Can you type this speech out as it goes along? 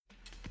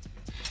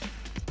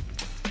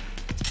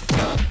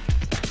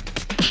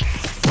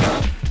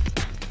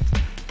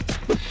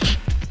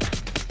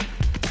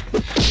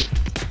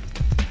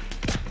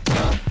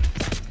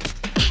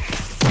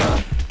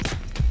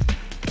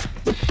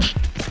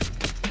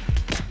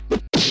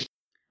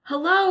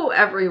Hello,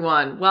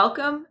 everyone.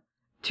 Welcome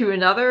to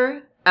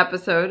another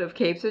episode of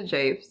Capes and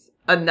Japes.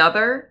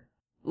 Another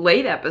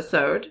late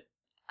episode.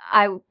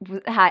 I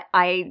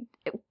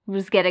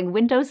was getting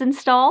Windows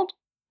installed.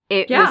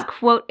 It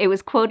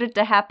was quoted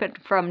to happen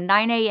from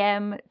 9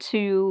 a.m.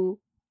 to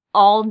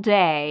all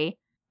day.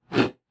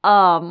 And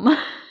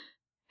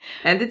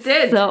it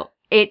did. So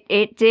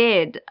it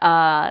did.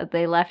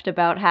 They left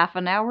about half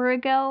an hour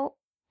ago,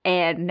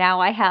 and now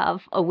I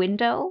have a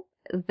window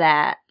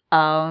that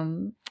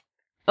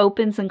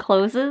opens and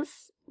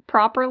closes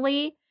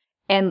properly,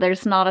 and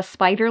there's not a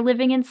spider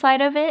living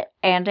inside of it,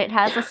 and it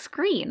has a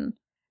screen.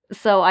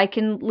 So I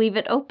can leave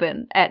it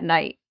open at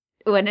night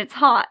when it's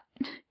hot,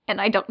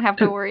 and I don't have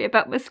to worry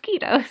about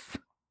mosquitoes.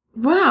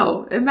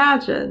 Wow,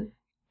 imagine.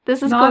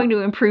 This is going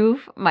to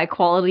improve my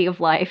quality of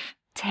life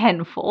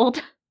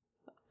tenfold.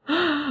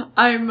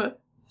 I'm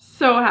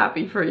so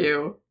happy for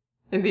you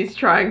in these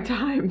trying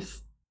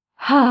times.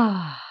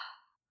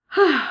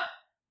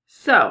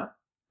 So,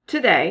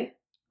 today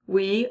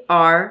we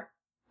are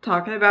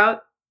talking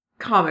about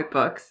comic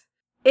books.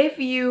 If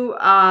you,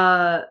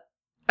 at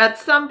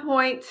some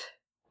point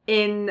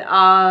in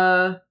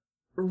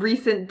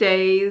recent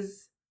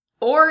days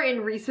or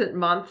in recent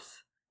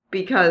months,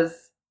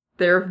 because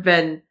there have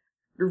been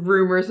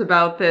rumors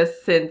about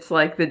this since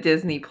like the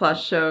Disney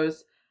Plus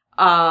shows,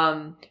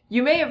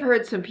 you may have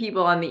heard some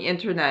people on the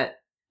internet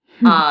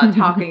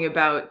talking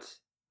about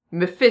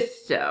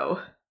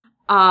Mephisto.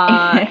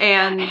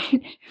 And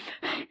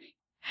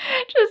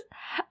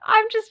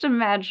I'm just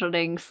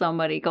imagining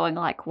somebody going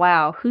like,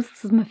 wow, who's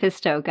this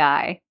Mephisto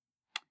guy?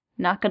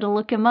 Not gonna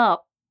look him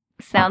up.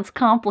 Sounds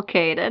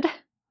complicated.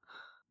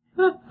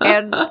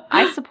 And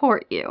I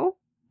support you.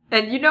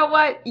 And you know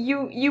what?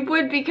 You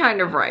would be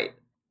kind of right.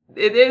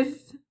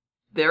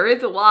 There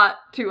is a lot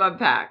to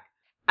unpack,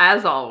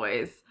 as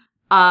always.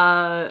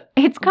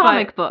 It's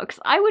comic books.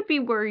 I would be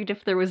worried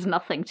if there was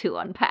nothing to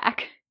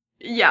unpack.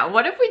 Yeah,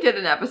 what if we did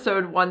an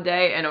episode one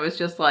day and it was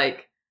just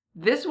like,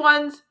 this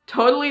one's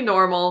totally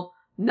normal,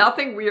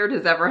 nothing weird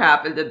has ever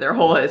happened in their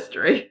whole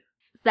history.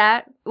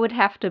 That would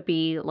have to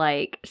be,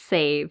 like,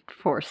 saved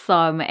for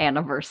some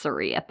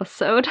anniversary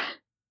episode.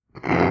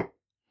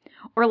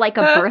 Or, like,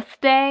 a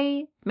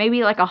birthday?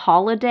 Maybe, like, a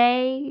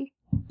holiday?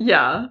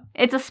 Yeah.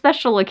 It's a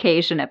special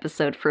occasion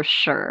episode for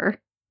sure.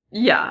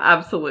 Yeah,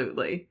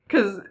 absolutely.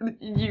 Because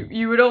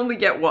you would only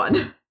get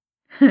one.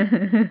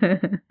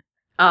 Submit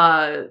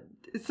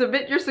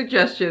your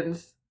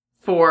suggestions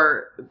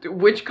for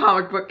which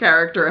comic book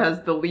character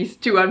has the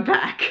least to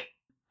unpack.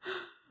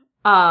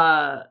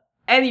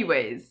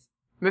 Anyways,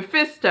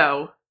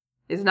 Mephisto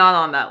is not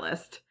on that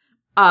list.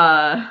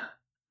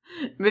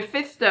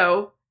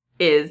 Mephisto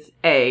is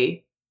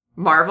a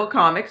Marvel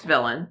Comics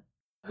villain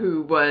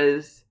who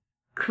was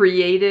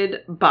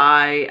created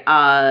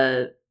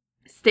by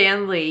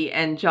Stan Lee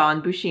and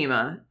John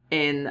Buscema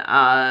in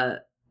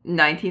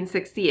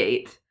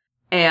 1968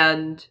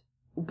 and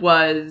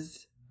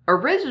was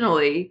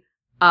originally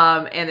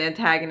an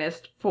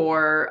antagonist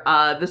for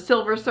the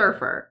Silver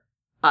Surfer,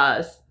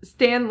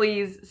 Stan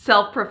Lee's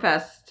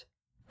self-professed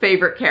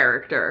favorite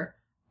character.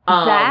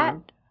 That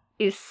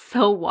is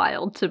so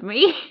wild to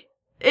me.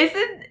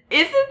 Isn't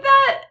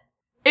that,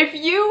 if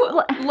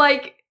you,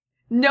 like,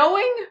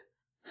 knowing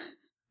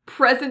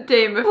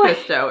present-day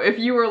Mephisto, if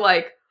you were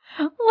like,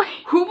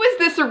 who was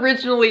this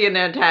originally an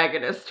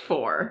antagonist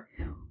for?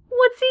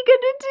 What's he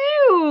gonna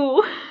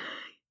do?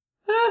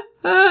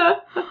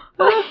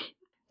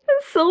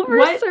 Silver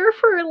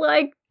Surfer,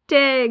 like,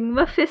 dang,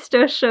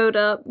 Mephisto showed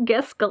up.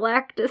 Guess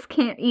Galactus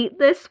can't eat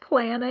this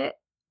planet.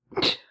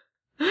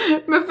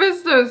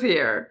 Mephisto's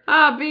here.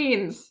 Ah,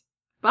 beans.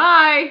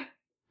 Bye.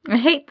 I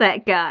hate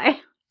that guy.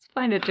 Let's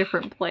find a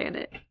different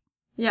planet.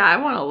 Yeah, I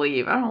want to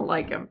leave. I don't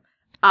like him.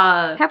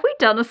 Have we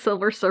done a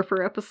Silver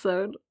Surfer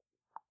episode?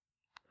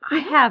 I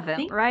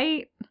haven't,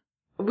 right?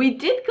 We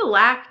did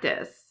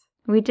Galactus.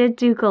 We did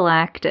do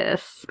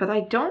Galactus. But I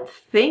don't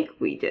think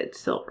we did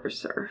Silver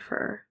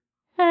Surfer.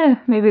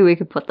 Maybe we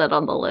could put that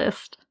on the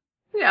list.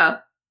 Yeah,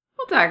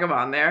 we'll tag him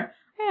on there.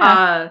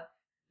 Yeah.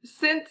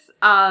 Since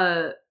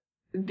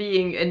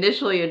being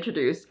initially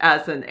introduced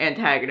as an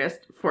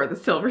antagonist for the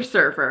Silver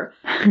Surfer,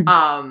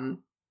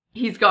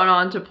 he's gone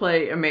on to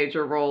play a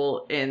major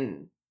role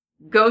in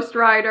Ghost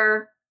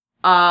Rider,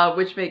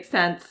 which makes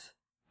sense.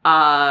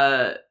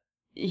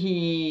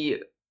 He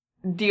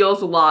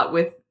deals a lot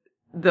with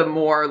the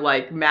more,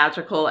 like,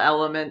 magical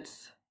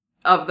elements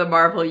of the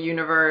Marvel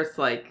Universe,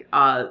 like,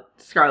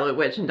 Scarlet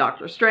Witch and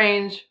Doctor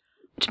Strange.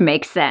 Which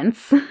makes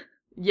sense.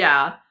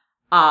 Yeah.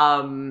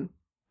 And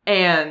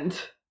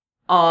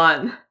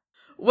on,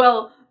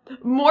 well,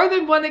 more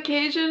than one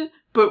occasion,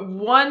 but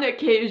one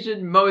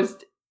occasion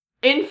most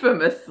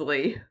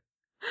infamously,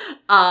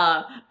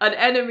 an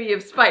enemy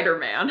of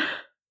Spider-Man.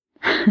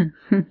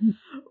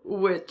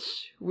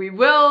 Which we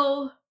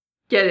will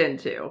get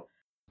into.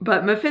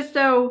 But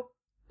Mephisto,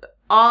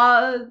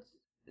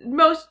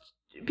 most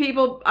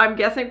people, I'm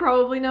guessing,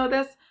 probably know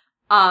this.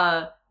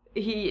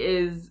 He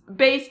is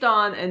based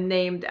on and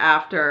named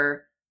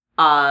after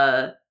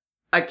a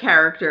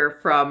character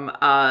from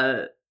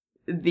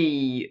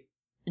the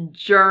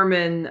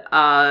German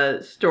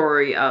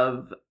story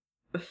of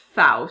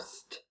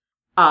Faust,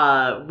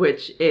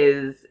 which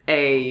is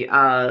a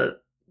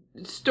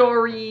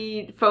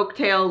story,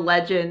 folktale,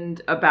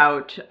 legend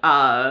about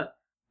a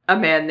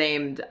man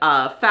named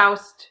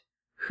Faust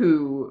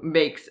who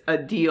makes a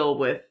deal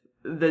with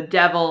the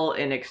devil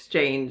in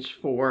exchange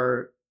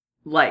for,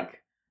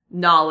 like,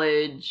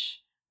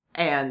 knowledge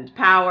and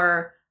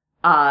power.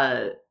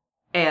 And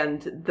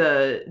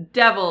the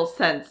devil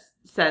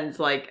sends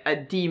like a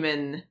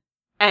demon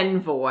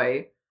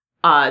envoy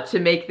to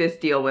make this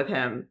deal with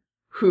him,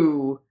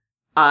 who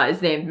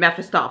is named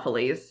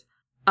Mephistopheles.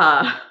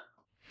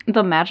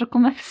 The magical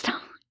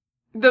Mephistopheles.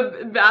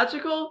 The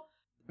magical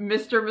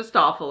Mr.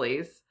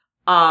 Mistopheles.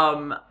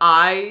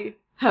 I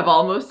have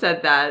almost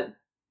said that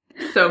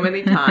so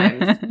many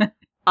times.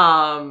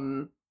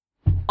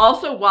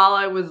 Also, while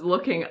I was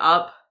looking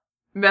up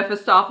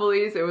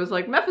Mephistopheles, it was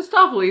like,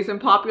 Mephistopheles in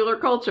popular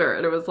culture.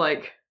 And it was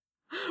like,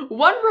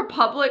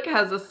 OneRepublic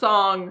has a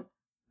song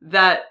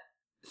that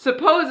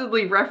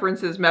supposedly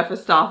references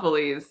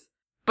Mephistopheles,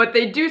 but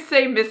they do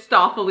say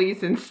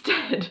Mistopheles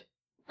instead.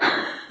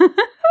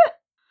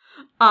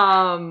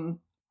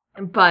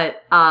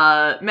 But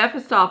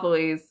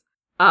Mephistopheles,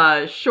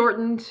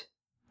 shortened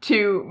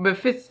to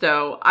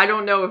Mephisto, I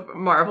don't know if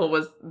Marvel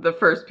was the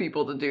first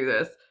people to do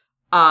this,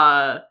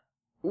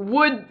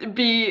 would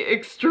be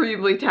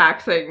extremely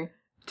taxing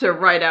to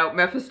write out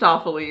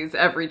Mephistopheles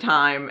every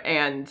time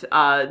and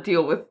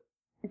deal with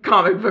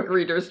comic book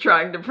readers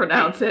trying to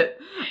pronounce it.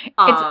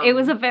 It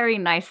was a very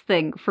nice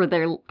thing for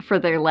their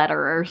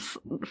letterers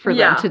for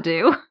them to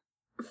do.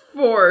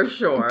 For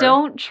sure.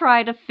 Don't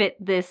try to fit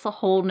this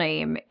whole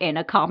name in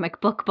a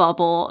comic book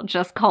bubble.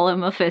 Just call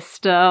him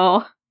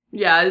Mephisto.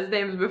 Yeah, his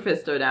name's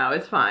Mephisto now.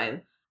 It's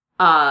fine.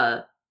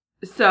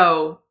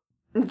 So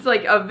it's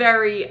like a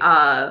very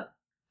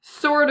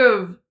sort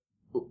of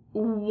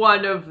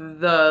one of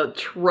the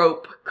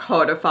trope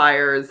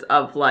codifiers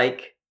of,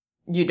 like,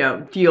 you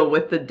know, deal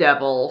with the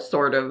devil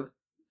sort of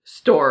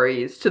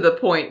stories, to the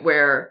point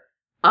where,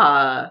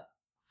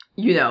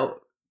 you know,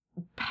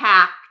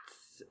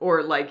 pacts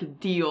or, like,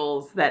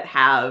 deals that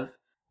have,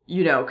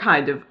 you know,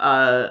 kind of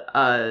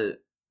a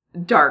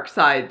dark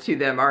side to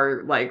them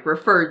are, like,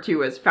 referred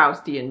to as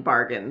Faustian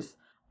bargains.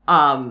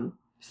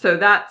 So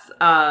that's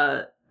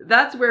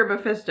where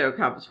Mephisto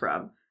comes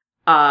from.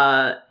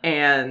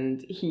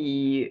 And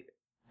he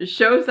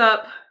shows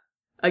up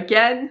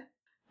again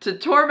to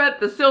torment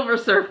the Silver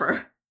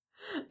Surfer.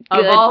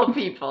 Of all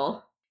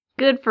people.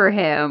 Good for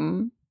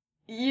him.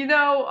 You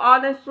know,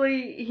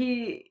 honestly,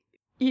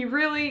 he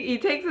really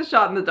takes a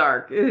shot in the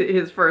dark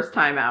his first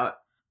time out.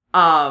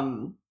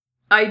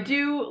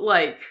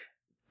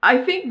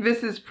 I think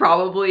this is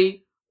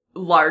probably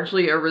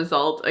largely a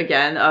result,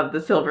 again, of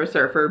the Silver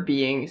Surfer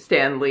being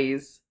Stan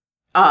Lee's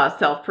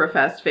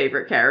self-professed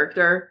favorite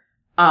character.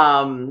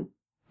 And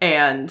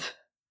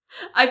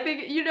I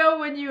think, you know,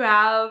 when you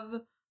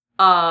have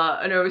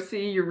an OC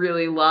you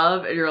really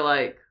love, and you're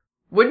like,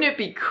 wouldn't it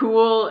be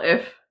cool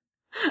if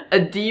a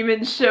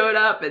demon showed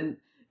up and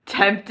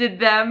tempted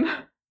them?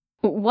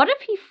 What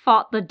if he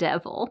fought the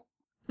devil?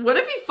 What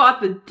if he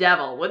fought the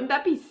devil? Wouldn't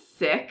that be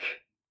sick?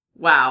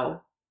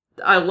 Wow.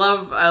 I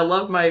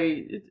love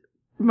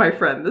my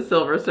friend, the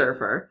Silver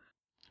Surfer.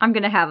 I'm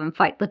gonna have him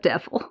fight the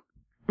devil.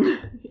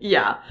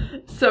 Yeah.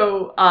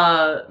 So,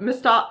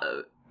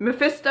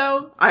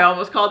 Mephisto, I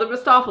almost called him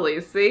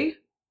Mistopheles, see?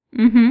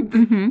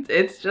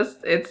 It's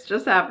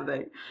just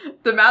happening.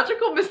 The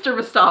magical Mr.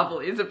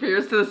 Mistopheles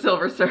appears to the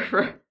Silver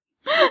Surfer.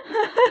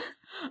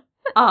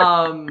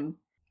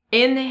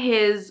 In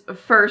his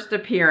first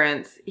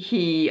appearance,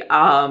 he's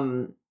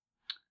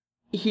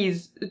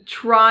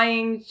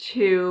trying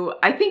to,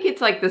 I think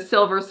it's like the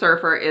Silver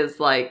Surfer is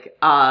like,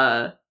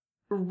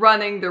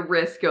 running the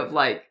risk of,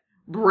 like,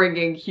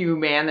 bringing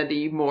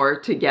humanity more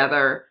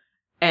together.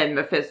 And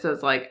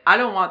Mephisto's like, I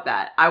don't want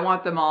that. I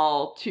want them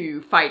all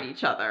to fight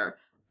each other.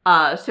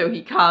 So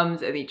he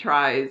comes and he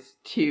tries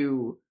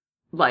to,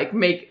 like,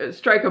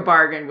 strike a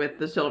bargain with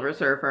the Silver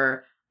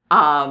Surfer.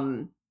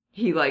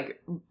 He, like,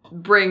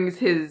 brings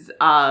his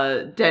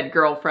dead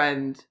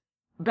girlfriend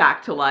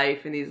back to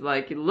life, and he's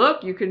like,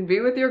 look, you can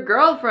be with your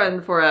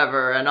girlfriend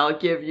forever, and I'll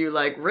give you,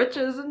 like,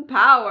 riches and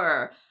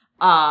power.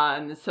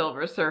 And the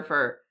Silver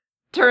Surfer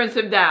turns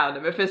him down,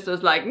 and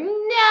Mephisto's like, no!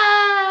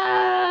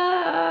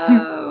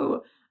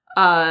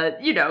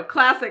 You know,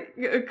 classic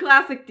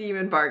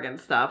demon bargain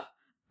stuff.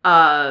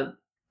 And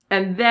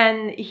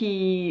then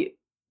he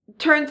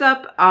turns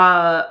up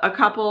a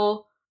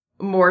couple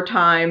more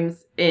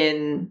times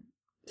in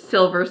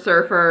Silver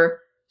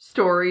Surfer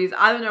stories.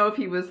 I don't know if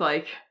he was,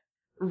 like,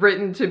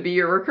 written to be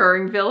a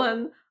recurring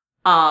villain.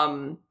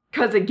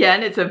 Because,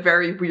 again, it's a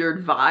very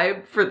weird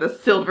vibe for the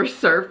Silver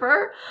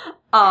Surfer.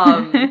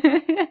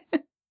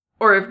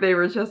 Or if they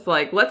were just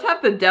like, let's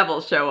have the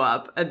devil show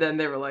up. And then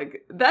they were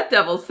like, that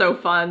devil's so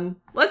fun.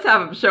 Let's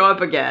have him show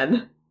up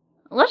again.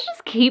 Let's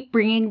just keep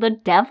bringing the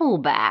devil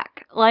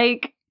back.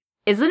 Like,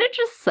 isn't it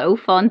just so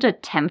fun to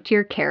tempt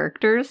your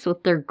characters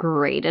with their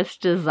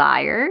greatest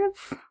desires?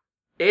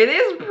 It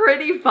is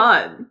pretty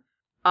fun.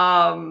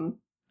 I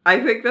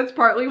think that's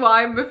partly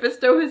why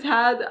Mephisto has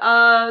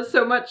had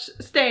so much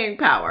staying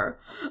power.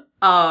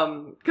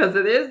 Because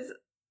it is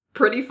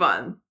pretty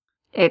fun.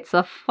 It's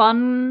a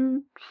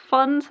fun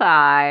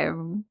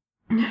time.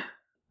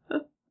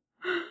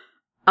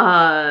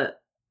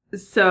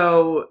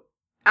 So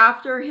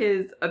after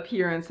his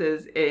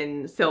appearances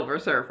in Silver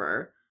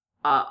Surfer,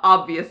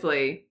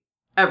 obviously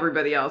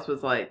everybody else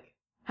was like,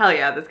 hell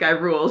yeah, this guy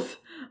rules.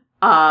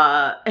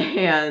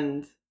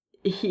 And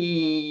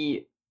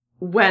he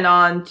went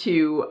on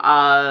to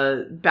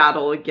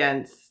battle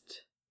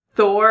against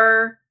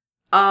Thor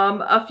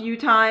a few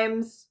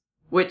times,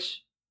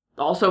 which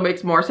also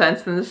makes more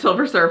sense than the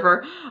Silver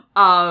Surfer.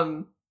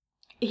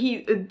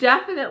 He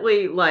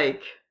definitely,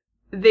 like,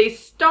 they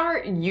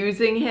start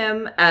using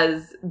him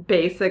as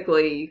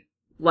basically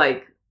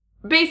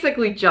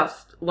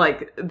just,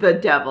 like, the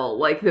devil,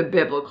 like the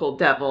biblical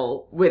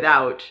devil,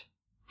 without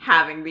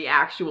having the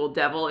actual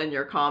devil in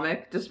your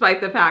comic,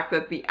 despite the fact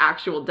that the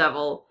actual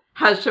devil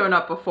has shown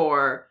up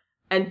before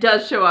and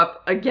does show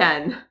up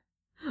again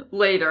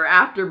later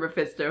after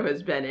Mephisto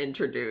has been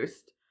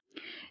introduced.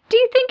 Do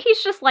you think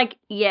he's just like,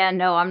 yeah,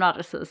 no, I'm not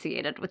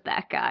associated with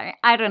that guy.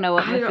 I don't know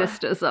what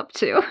Mephisto's up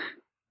to.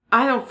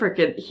 I don't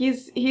frickin'...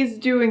 He's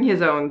doing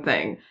his own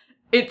thing.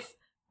 It's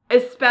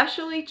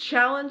especially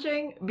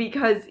challenging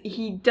because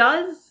he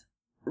does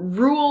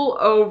rule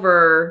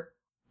over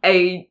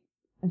a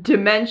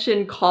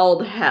dimension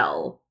called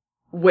Hell,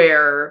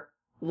 where,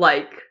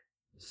 like,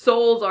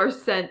 souls are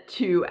sent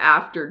to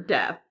after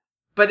death.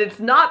 But it's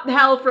not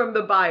Hell from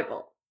the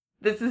Bible.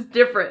 This is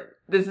different.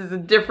 This is a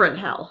different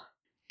Hell.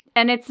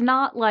 And it's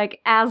not like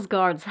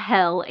Asgard's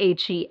Hell,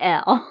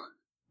 Hel.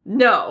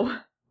 No.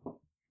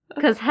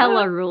 Because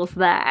Hela rules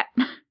that.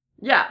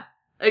 Yeah,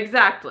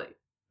 exactly.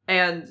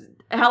 And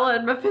Hela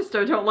and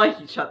Mephisto don't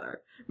like each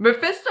other.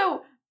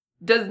 Mephisto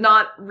does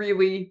not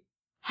really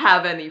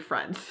have any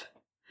friends.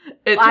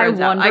 It turns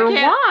out. I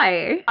wonder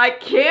why. I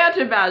can't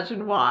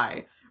imagine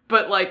why.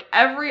 But, like,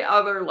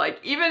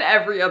 even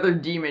every other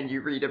demon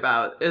you read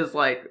about is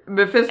like,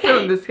 Mephisto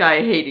and this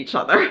guy hate each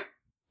other.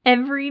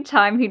 Every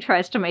time he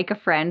tries to make a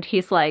friend,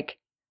 he's like,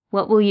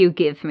 what will you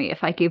give me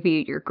if I give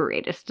you your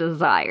greatest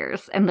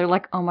desires? And they're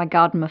like, oh my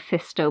god,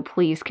 Mephisto,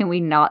 please, can we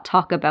not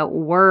talk about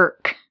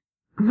work?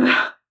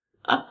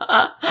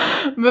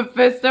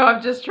 Mephisto,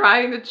 I'm just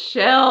trying to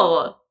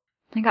chill. Oh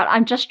my god,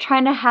 I'm just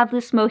trying to have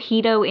this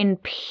mojito in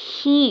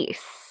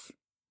peace.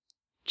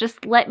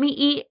 Just let me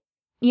eat,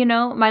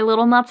 my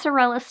little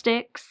mozzarella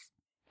sticks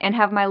and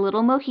have my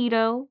little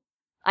mojito.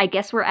 I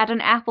guess we're at an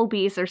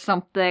Applebee's or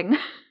something.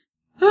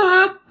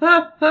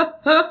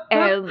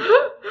 And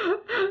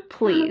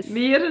please.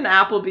 Me at an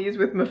Applebee's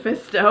with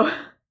Mephisto.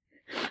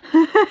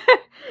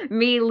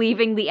 Me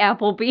leaving the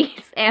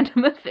Applebee's and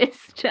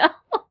Mephisto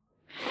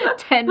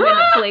 10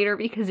 minutes later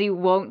because he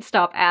won't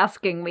stop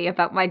asking me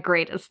about my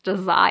greatest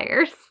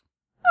desires.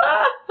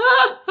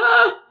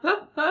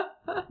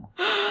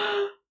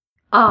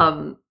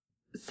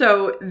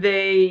 So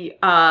they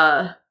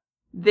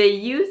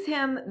use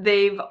him.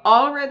 They've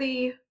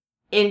already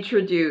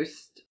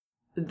introduced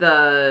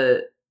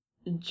the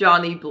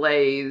Johnny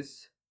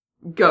Blaze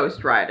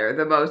Ghost Rider,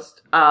 the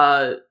most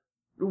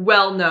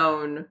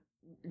well-known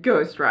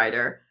Ghost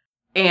Rider.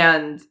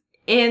 And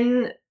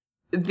in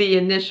the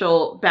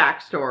initial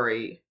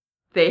backstory,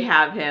 they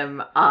have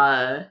him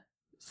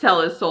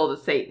sell his soul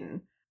to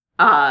Satan.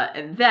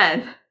 And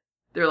then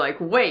they're like,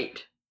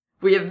 wait,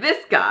 we have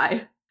this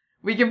guy.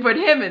 We can put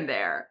him in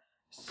there.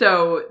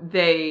 So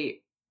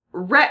they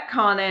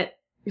retcon it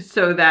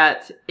so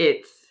that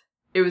it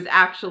was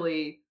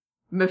actually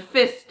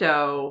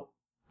Mephisto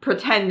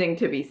pretending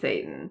to be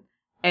Satan.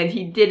 And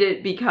he did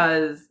it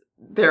because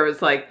there's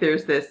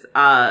this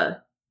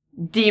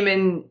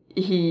demon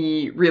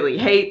he really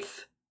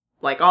hates,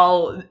 like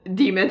all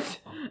demons,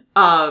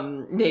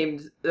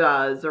 named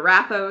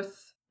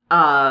Zarathos,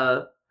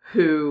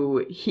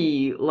 who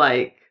he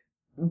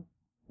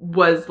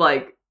was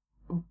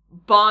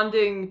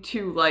bonding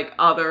to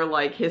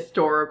other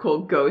historical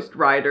Ghost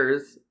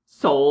Riders'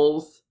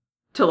 souls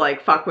to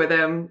fuck with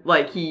him.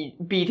 He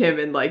beat him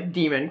in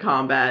demon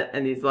combat,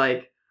 and he's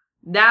like,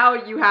 now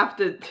you have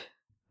to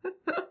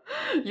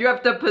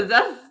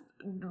possess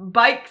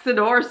bikes and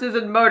horses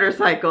and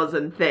motorcycles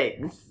and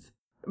things.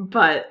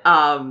 But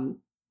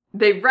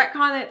they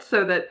retcon it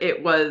so that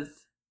it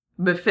was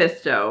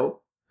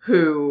Mephisto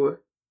who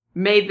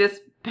made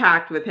this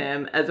pact with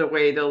him as a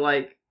way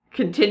to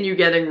continue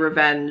getting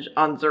revenge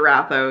on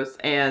Zarathos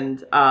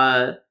and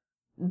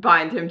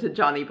bind him to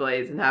Johnny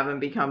Blaze and have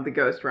him become the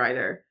Ghost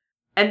Rider.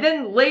 And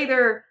then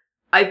later,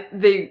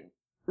 they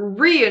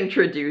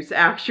reintroduce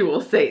actual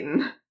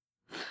Satan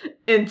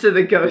into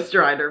the Ghost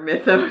Rider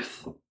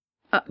mythos.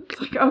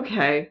 It's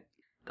okay.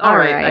 All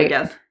right, I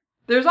guess.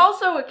 There's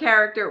also a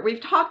character,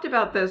 we've talked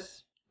about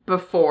this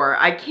before.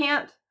 I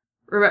can't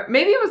remember.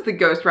 Maybe it was the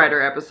Ghost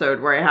Rider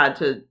episode where I had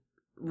to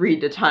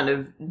read a ton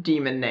of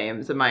demon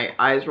names and my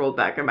eyes rolled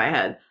back in my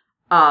head.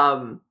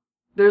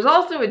 There's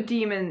also a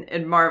demon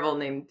in Marvel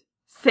named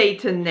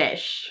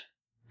Satanish,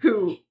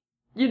 who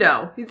you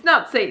know, he's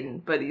not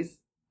Satan, but he's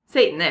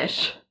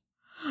Satan-ish.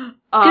 Good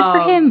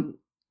for him.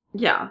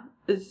 Yeah,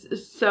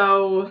 it's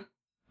so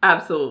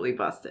absolutely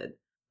busted.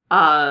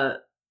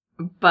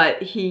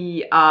 But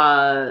he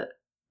so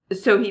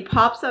he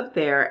pops up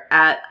there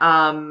at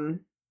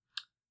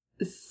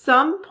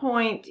some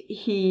point.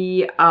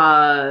 He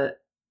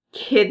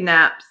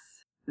kidnaps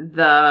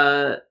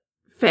the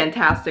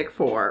Fantastic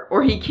Four,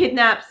 or he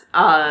kidnaps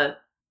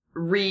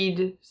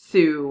Reed,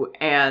 Sue,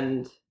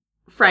 and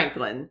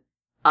Franklin,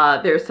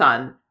 their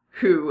son,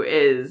 who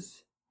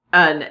is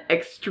an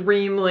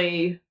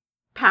extremely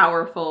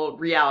powerful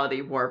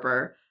reality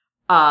warper,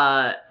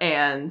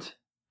 and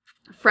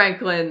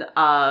Franklin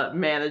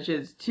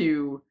manages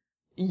to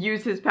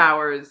use his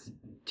powers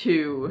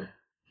to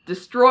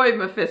destroy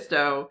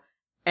Mephisto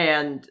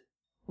and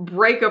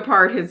break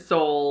apart his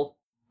soul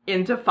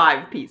into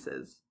 5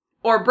 pieces.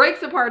 Or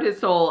breaks apart his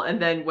soul,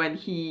 and then when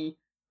he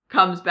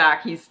comes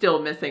back, he's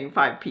still missing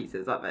 5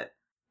 pieces of it.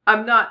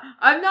 I'm not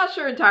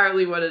sure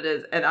entirely what it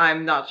is, and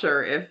I'm not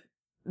sure if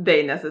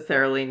they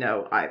necessarily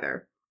know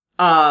either.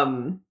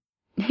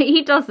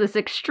 He does this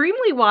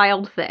extremely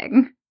wild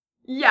thing.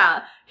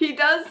 Yeah, he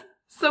does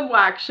some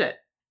whack shit.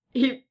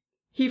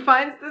 He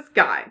finds this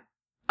guy,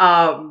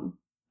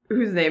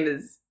 whose name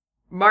is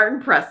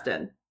Martin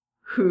Preston,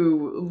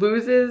 who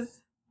loses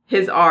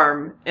his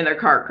arm in a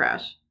car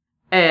crash.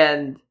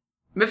 And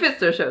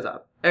Mephisto shows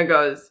up and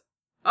goes,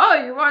 "Oh,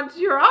 you want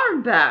your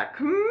arm back,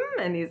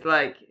 And he's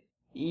like,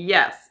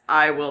 "Yes,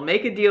 I will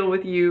make a deal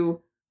with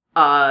you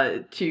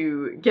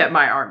to get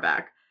my arm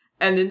back."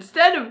 And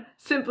instead of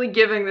simply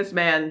giving this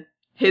man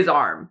his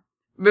arm,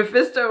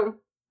 Mephisto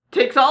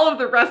takes all of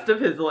the rest of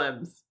his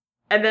limbs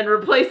and then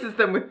replaces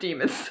them with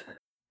demons.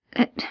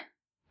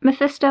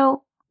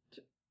 Mephisto?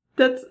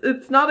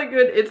 It's not a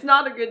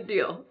good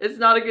deal. It's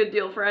not a good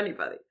deal for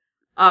anybody.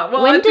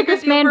 When did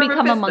this man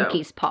become a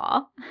monkey's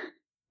paw?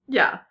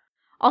 Yeah.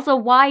 Also,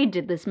 why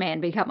did this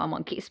man become a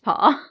monkey's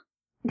paw?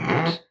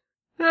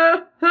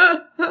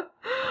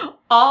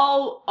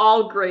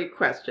 all great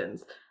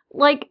questions.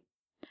 Like,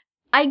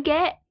 I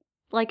get,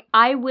 like,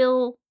 I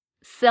will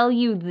sell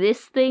you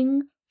this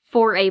thing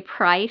for a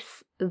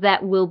price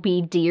that will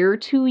be dear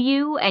to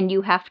you, and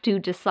you have to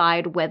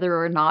decide whether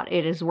or not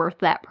it is worth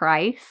that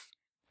price.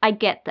 I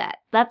get that.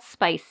 That's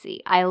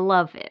spicy. I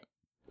love it.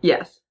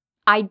 Yes.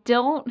 I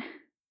don't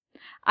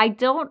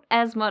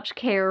as much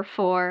care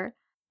for,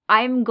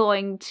 I'm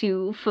going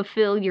to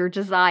fulfill your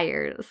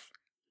desires,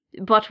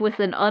 but with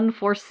an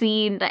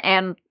unforeseen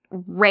and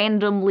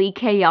randomly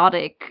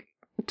chaotic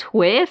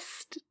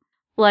twist.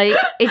 Like,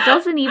 it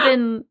doesn't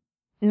even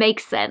make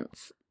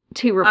sense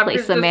to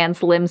replace a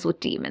man's limbs with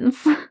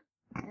demons.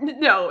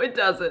 No, it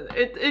doesn't.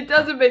 It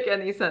doesn't make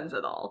any sense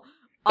at all.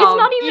 It's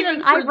not even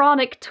an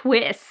ironic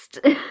twist.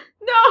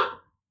 No!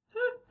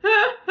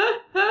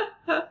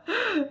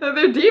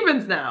 They're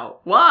demons now.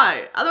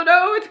 Why? I don't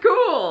know, it's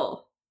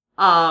cool.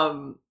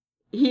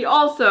 He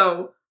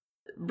also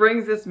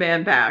brings this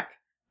man back.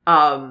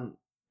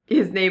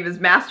 His name is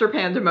Master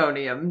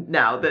Pandemonium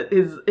now that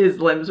his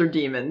limbs are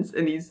demons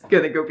and he's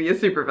gonna go be a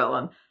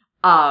supervillain.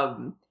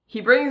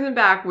 He brings him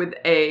back with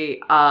a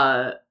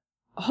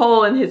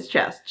hole in his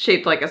chest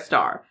shaped like a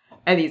star.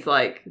 And he's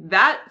like,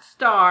 that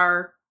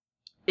star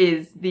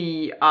is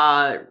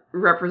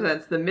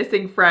represents the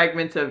missing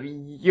fragments of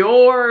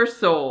your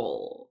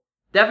soul.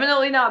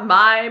 Definitely not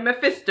my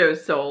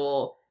Mephisto's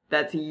soul.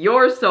 That's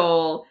your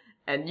soul,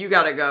 and you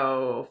gotta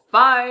go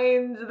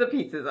find the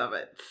pieces of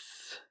it.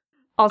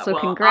 Also,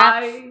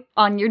 congrats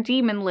on your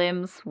demon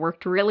limbs.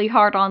 Worked really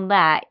hard on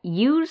that.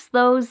 Use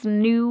those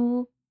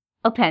new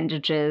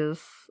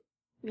appendages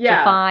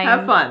to find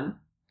have fun.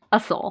 A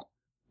soul.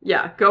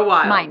 Yeah, go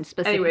wild. Mine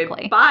specifically.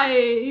 Anyway,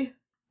 bye!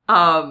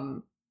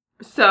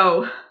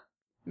 So,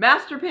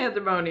 Master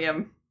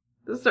Pandemonium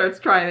starts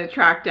trying to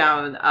track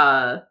down,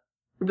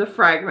 the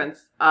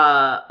fragments,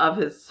 of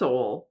his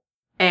soul.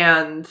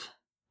 And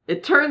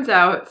it turns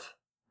out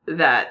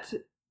that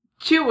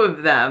 2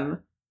 of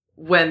them,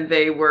 when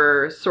they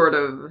were sort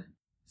of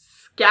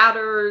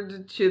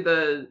scattered to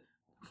the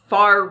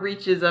far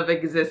reaches of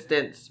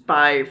existence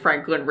by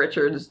Franklin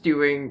Richards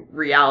doing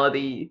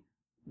reality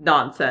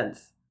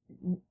nonsense,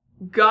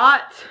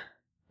 got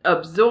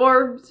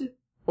absorbed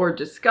or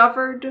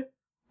discovered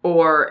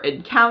or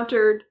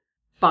encountered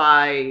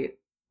by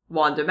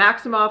Wanda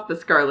Maximoff, the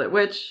Scarlet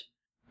Witch,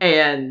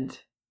 and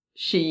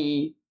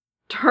she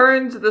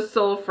turns the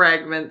soul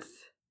fragments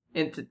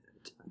into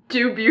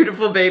 2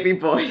 beautiful baby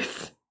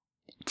boys.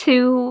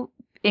 2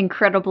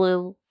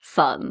 incredible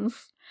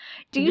sons.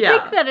 Do you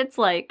think that it's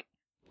like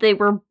they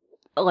were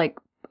like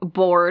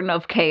born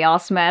of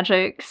chaos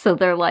magic, so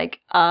they're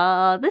like,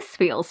 this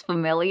feels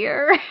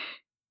familiar?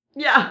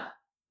 Yeah.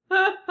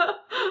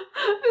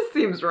 This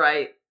seems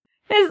right.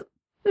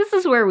 This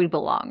is where we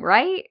belong,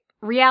 right?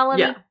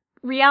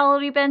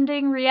 Reality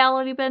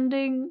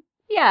bending.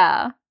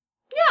 Yeah.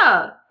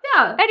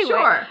 Anyway,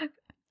 sure.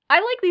 I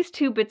like these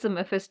 2 bits of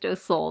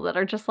Mephisto's soul that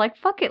are just like,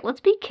 fuck it,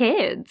 let's be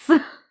kids.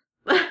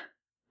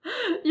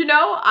 You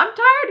know, I'm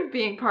tired of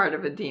being part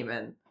of a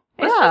demon.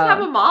 Let's just have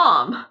a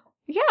mom.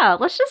 Yeah,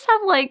 let's just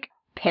have, like,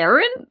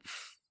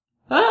 parents?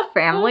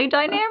 Family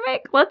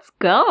dynamic? Let's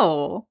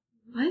go.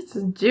 Let's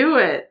do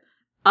it.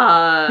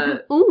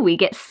 Ooh, we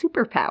get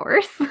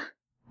superpowers.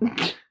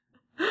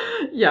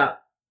 Yeah.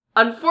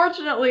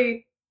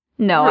 Unfortunately,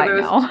 No, for I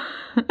those know.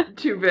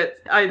 2 bits,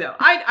 I know.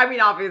 I mean,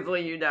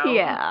 obviously, you know.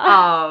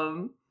 Yeah.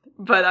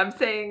 But I'm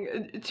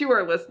saying to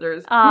our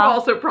listeners, who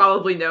also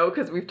probably know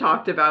because we've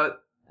talked about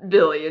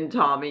Billy and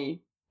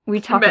Tommy. We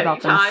talk many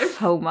about times. them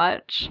so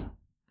much.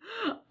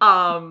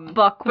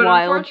 Buck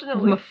Wild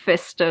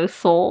Mephisto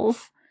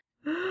souls.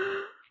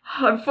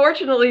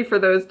 Unfortunately for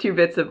those 2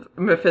 bits of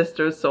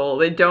Mephisto's soul,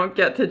 they don't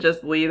get to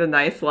just lead a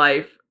nice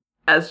life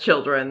as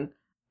children,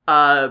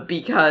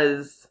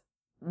 because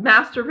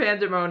Master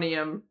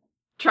Pandemonium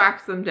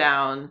tracks them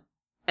down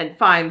and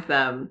finds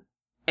them,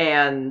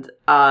 and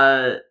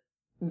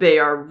they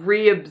are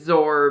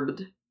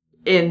reabsorbed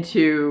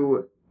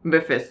into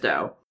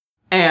Mephisto.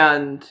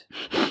 And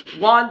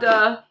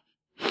Wanda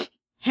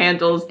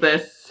handles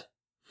this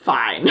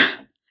fine.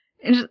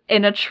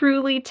 In a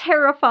truly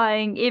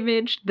terrifying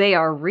image, they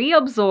are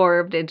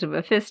reabsorbed into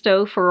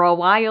Mephisto. For a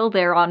while,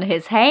 they're on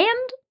his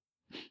hand.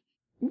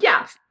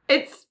 Yeah,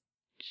 it's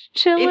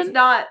chilling.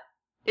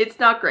 It's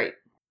not great.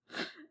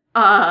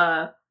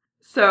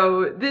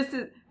 So this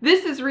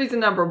is reason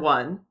number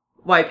 1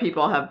 why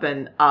people have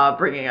been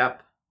bringing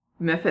up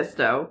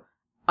Mephisto,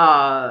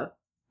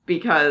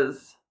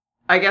 because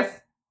I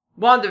guess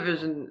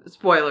WandaVision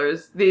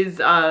spoilers. These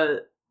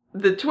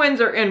the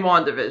twins are in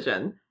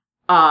WandaVision,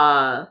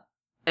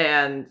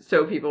 and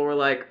so people were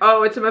like,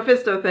 "Oh, it's a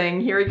Mephisto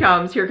thing. Here he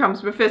comes. Here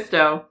comes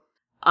Mephisto."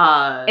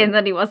 And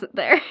then he wasn't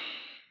there.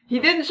 He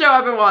didn't show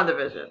up in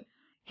WandaVision.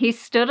 He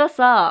stood us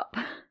up.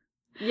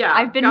 Yeah,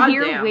 I've been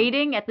here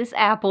waiting at this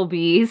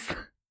Applebee's.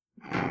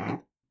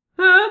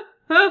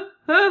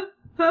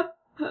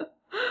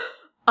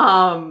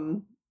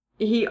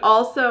 He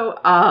also,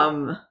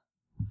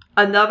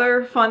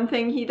 another fun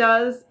thing he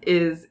does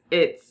is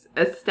it's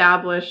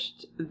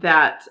established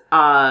that,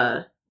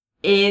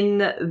 in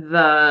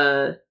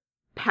the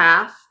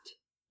past,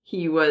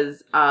 he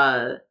was,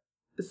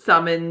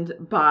 summoned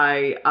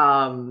by,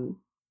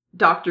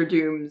 Dr.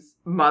 Doom's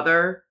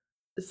mother,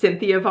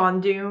 Cynthia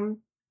Von Doom,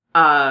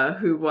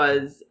 who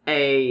was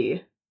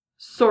a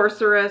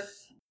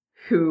sorceress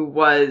who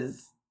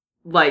was,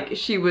 like,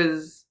 she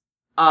was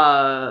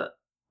a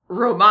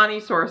Romani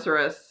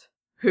sorceress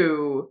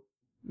who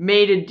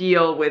made a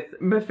deal with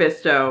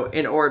Mephisto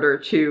in order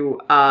to,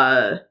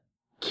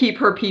 keep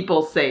her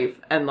people safe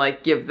and,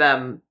 like, give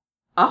them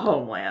a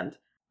homeland.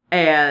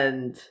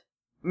 And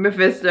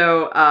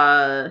Mephisto,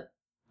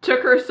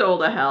 took her soul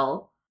to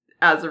hell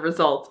as a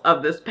result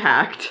of this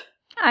pact.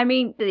 I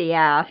mean,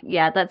 yeah,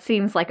 that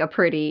seems like a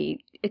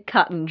pretty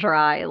cut and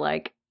dry,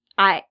 like,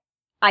 I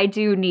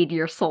do need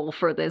your soul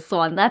for this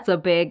one. That's a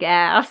big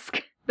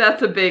ask.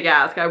 That's a big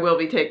ask. I will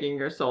be taking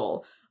your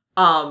soul.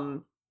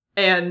 And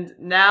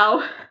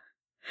now,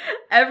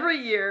 every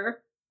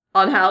year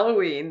on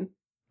Halloween,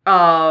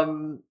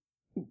 Dr.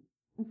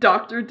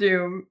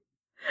 Doom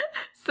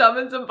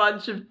summons a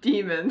bunch of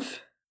demons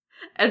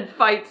and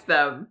fights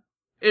them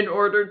in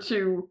order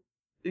to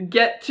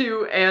get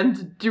to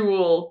and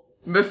duel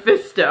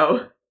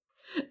Mephisto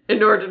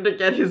in order to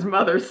get his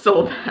mother's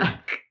soul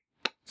back.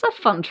 It's a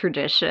fun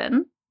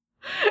tradition.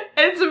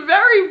 It's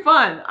very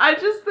fun. I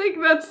just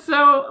think that's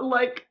so,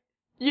 like,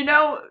 you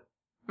know,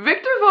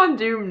 Victor Von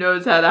Doom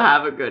knows how to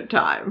have a good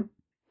time.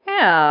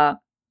 Yeah.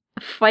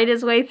 Fight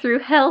his way through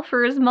hell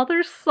for his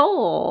mother's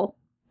soul.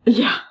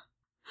 Yeah.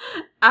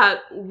 At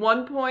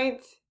one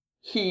point,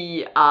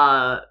 he,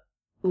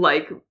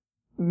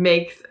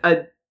 makes a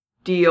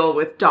deal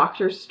with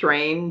Doctor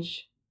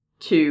Strange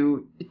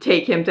to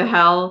take him to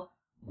hell,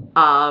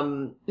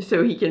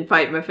 so he can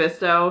fight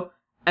Mephisto,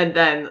 and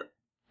then,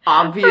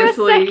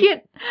 obviously... For a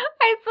second,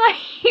 I thought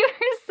you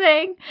were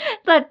saying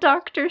that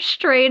Doctor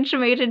Strange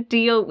made a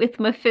deal with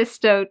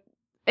Mephisto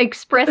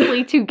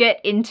expressly to get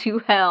into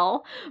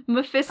hell.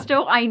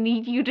 Mephisto, I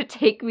need you to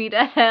take me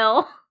to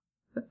hell.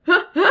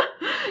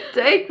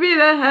 Take me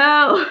to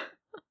hell!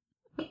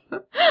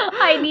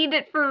 I need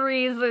it for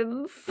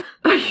reasons.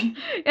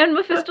 And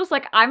Mephisto's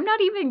like, I'm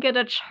not even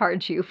gonna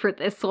charge you for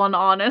this one,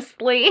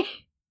 honestly.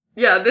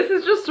 Yeah, this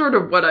is just sort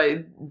of what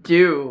I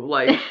do,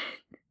 like,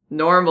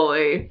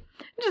 normally.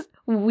 Just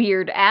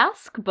weird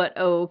ask, but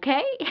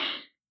okay.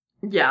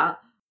 Yeah.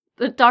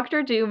 The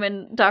Doctor Doom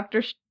and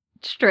Doctor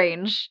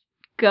Strange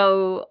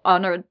go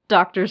on a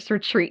doctor's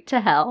retreat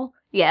to hell.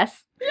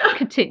 Yes. Yeah.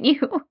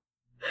 Continue.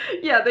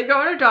 Yeah, they go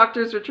on a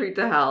doctor's retreat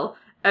to hell,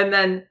 and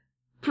then,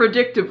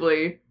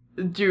 predictably,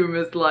 Doom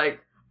is like,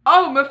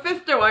 "Oh,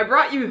 Mephisto, I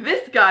brought you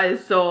this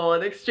guy's soul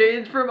in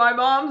exchange for my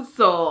mom's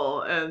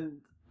soul." And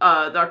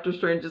Doctor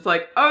Strange is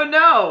like, "Oh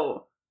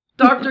no,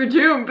 Dr.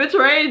 Doom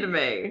betrayed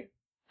me."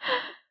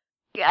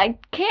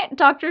 Can't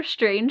Doctor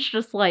Strange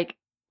just, like,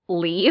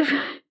 leave?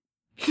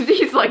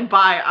 He's like,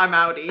 "Bye, I'm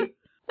outie."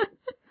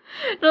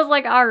 Just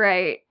like,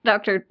 alright,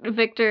 Dr.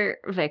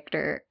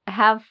 Victor,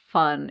 have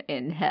fun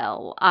in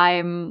hell.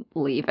 I'm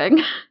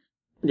leaving.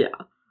 Yeah.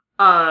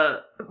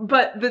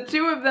 But the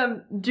two of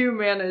them do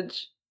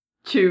manage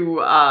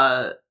to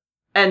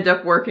end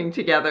up working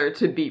together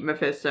to beat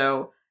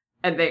Mephisto,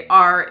 and they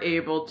are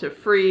able to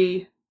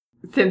free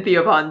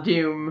Cynthia Von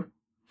Doom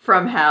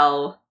from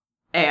hell,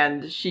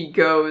 and she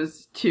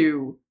goes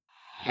to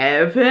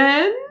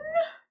heaven?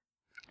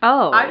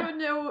 Oh. I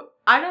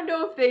don't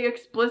know if they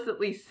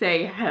explicitly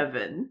say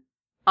heaven.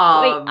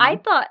 Wait,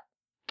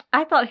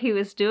 I thought he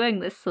was doing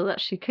this so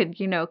that she could,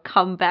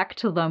 come back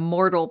to the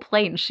mortal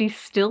plane. She's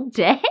still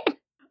dead?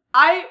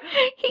 I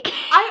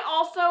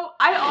also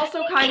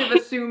kind of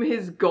assume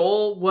his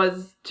goal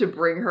was to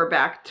bring her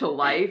back to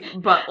life,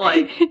 but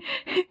like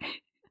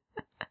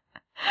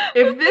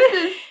if this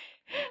is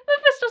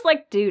Mephisto's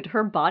like, dude,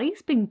 her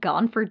body's been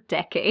gone for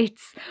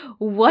decades.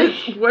 What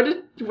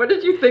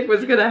did you think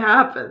was gonna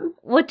happen?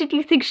 What did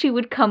you think she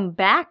would come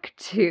back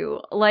to?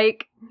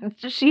 Like,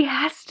 she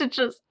has to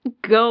just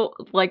go,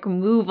 like,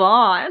 move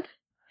on.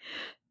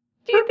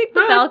 Do you think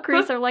the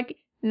Valkyries are like,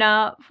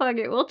 nah, fuck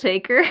it, we'll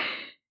take her?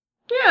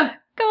 Yeah.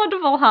 Go on to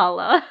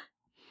Valhalla.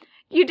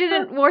 You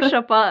didn't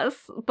worship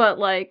us, but,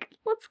 like,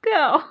 let's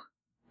go.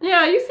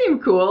 Yeah, you seem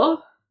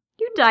cool.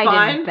 You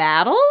died in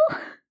battle?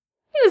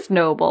 It was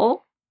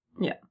noble.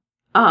 Yeah.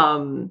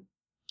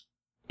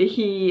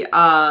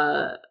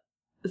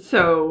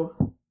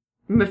 So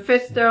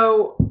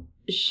Mephisto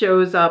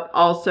shows up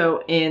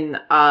also in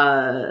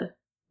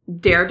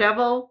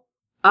Daredevil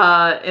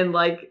in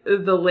like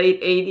the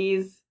late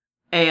 80s,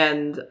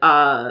 and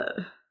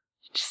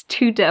just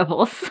two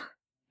devils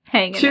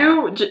hanging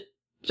out.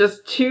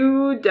 Just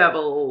two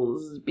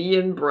devils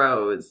being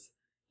bros.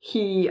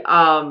 He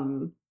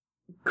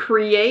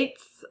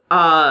creates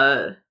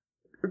a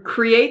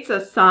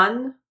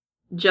sun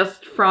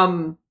just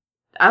from,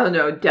 I don't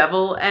know,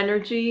 devil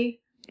energy.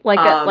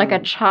 Like a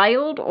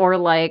child, or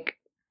like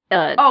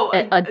a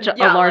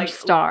large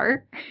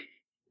star?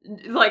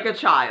 Like a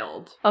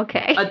child.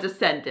 Okay. A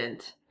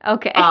descendant.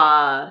 Okay.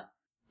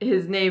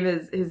 His name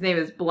is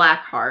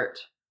Blackheart.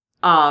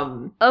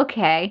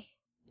 Okay.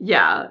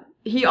 Yeah.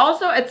 He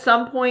also at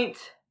some point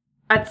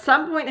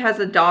has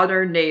a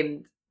daughter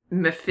named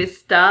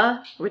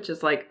Mephista, which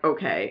is like,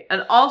 okay.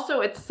 And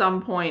also at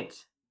some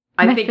point,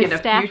 I think in a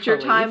future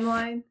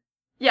timeline.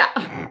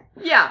 Yeah.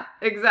 Yeah,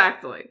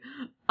 exactly.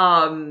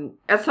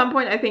 At some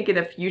point, I think in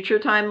a future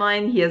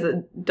timeline, he has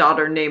a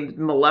daughter named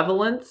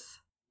Malevolence.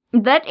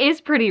 That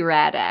is pretty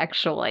rad,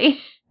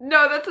 actually.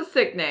 No, that's a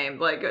sick name.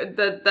 Like,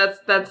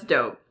 that's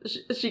dope.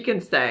 She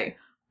can stay.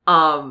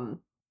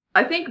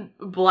 I think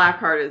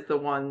Blackheart is the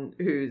one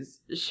who's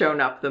shown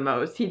up the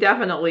most. He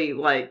definitely,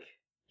 like,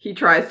 he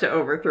tries to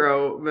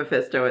overthrow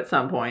Mephisto at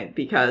some point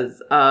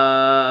because,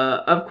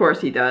 of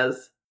course he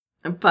does.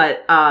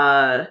 But,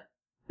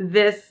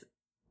 this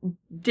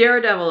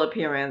Daredevil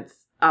appearance,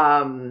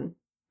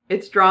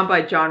 it's drawn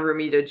by John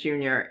Romita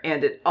Jr.,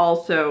 and it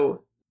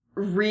also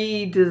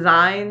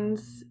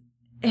redesigns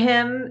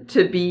him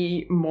to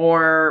be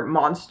more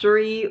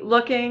monster-y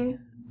looking.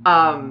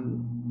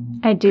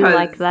 I do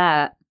like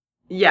that.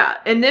 Yeah,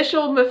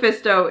 initial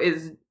Mephisto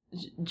is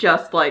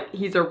just like,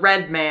 he's a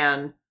red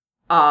man,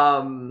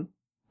 and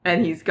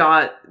he's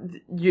got,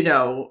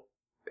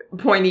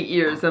 pointy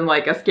ears and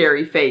like a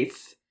scary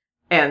face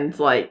and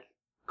like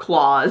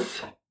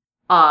claws.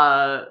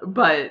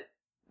 But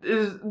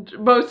is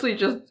mostly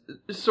just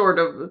sort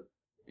of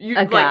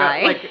a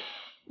guy.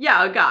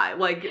 A guy,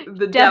 like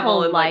the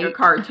devil in like a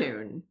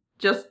cartoon,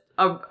 just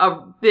a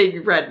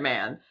big red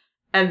man,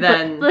 and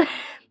then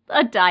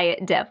a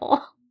diet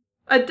devil.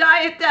 A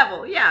diet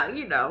devil, yeah,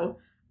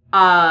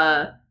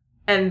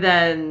 and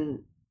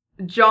then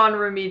John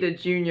Romita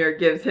Jr.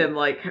 gives him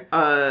like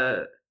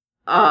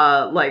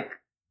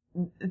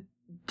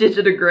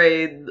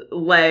digitigrade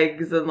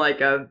legs and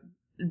like a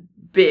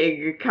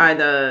big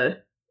kind of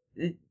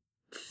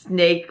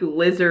snake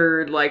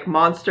lizard like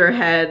monster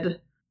head,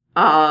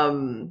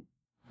 and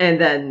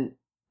then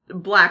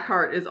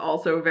Blackheart is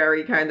also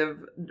very kind of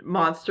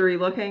monstery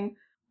looking.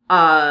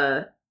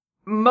 A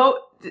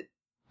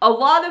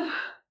lot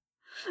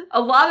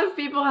of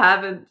people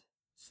haven't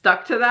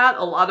stuck to that.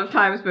 A lot of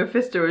times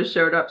Mephisto has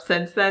showed up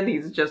since then.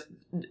 He's just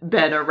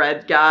been a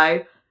red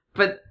guy,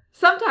 but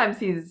sometimes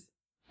he's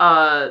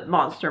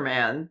Monster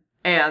Man,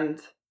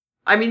 and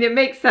I mean, it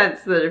makes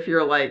sense that if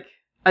you're like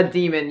a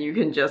demon, you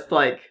can just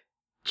like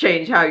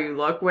change how you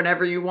look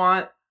whenever you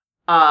want.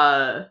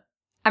 I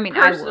mean,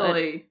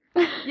 personally, I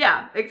would.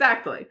 Yeah,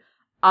 exactly.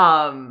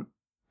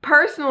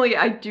 Personally,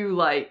 I do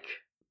like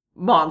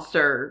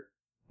Monster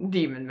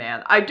Demon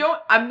Man. I'm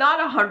not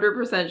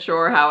 100%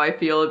 sure how I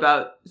feel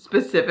about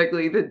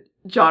specifically the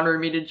John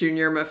Romita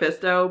Jr.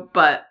 Mephisto,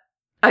 but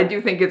I do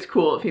think it's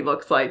cool if he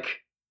looks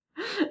like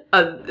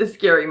a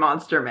scary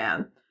monster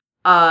man.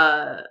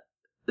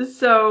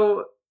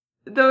 So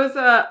those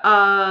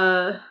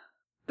are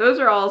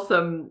all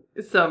some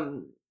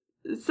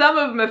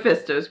of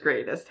Mephisto's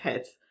greatest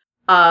hits.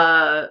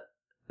 The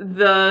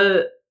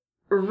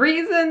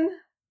reason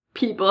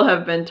people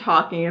have been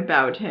talking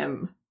about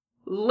him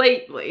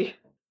lately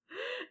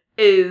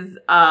is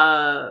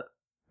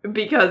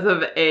because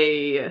of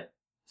a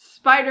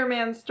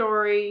Spider-Man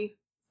story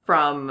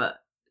from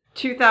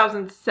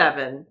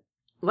 2007,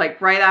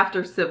 like right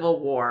after Civil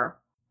War,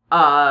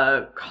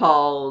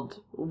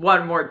 called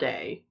One More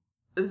Day.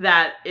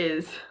 That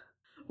is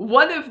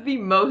one of the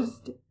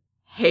most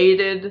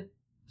hated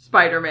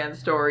Spider-Man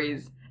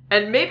stories,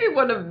 and maybe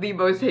one of the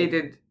most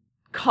hated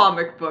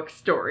comic book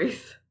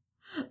stories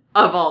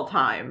of all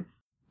time.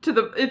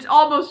 It's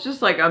almost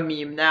just like a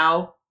meme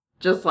now,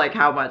 just like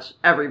how much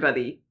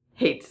everybody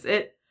hates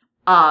it.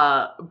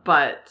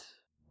 But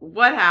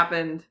what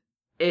happened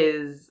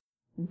is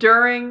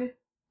during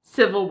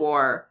Civil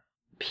War,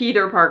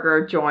 Peter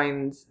Parker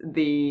joins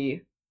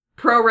the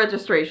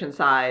pro-registration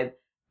side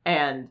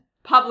and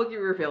publicly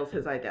reveals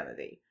his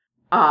identity.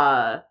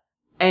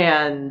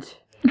 And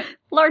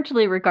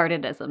largely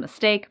regarded as a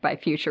mistake by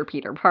future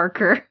Peter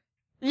Parker.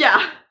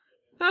 Yeah.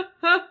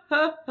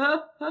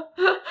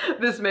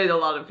 This made a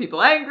lot of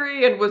people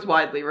angry and was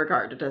widely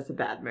regarded as a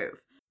bad move.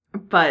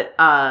 But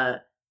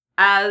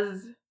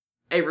as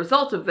a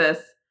result of this,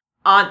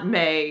 Aunt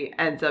May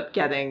ends up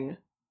getting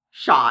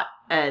shot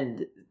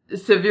and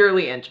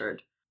severely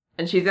injured,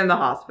 and she's in the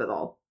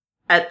hospital.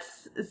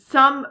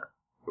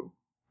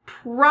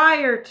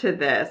 Prior to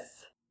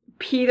this,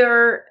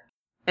 Peter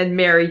and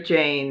Mary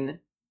Jane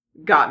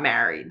got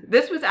married.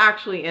 This was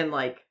actually in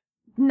like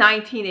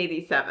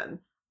 1987.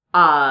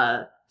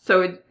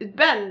 So it's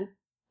been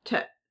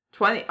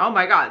 20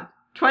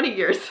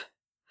 years.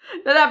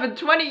 That happened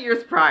 20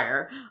 years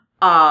prior.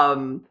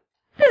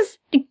 That's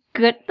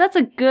good. That's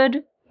a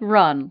good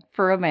run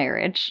for a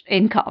marriage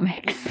in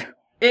comics.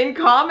 In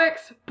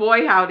comics,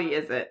 boy howdy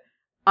is it.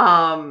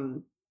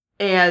 And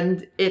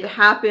it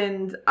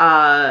happened,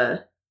 I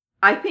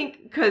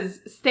think because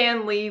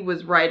Stan Lee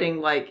was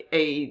writing like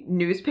a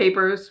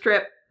newspaper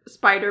strip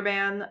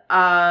Spider-Man,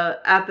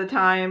 at the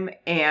time,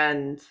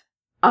 and,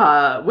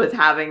 was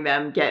having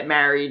them get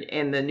married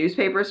in the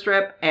newspaper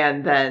strip,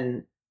 and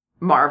then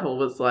Marvel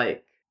was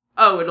like,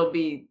 oh, it'll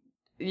be,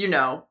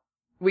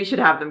 we should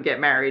have them get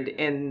married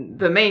in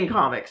the main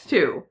comics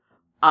too.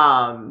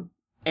 And,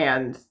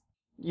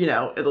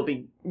 it'll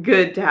be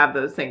good to have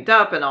those synced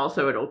up, and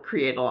also it'll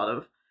create a lot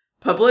of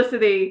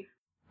publicity.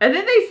 And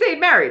then they stayed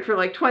married for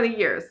like 20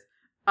 years.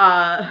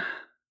 And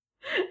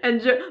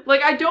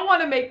I don't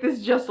want to make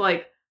this just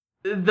like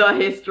the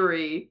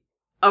history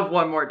of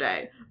One More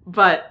Day,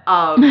 but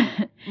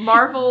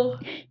Marvel,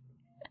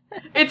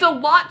 it's a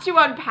lot to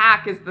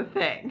unpack is the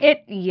thing.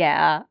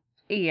 Yeah.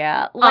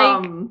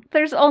 Like,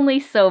 there's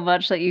only so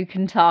much that you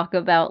can talk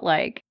about,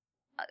 like,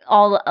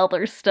 all the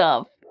other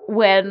stuff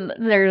when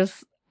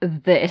there's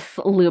this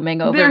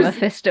looming over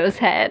Mephisto's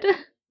head.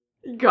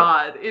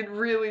 God, it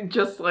really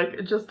just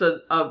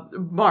a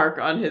mark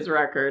on his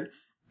record.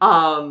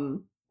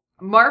 Marvel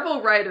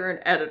writer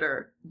and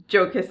editor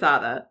Joe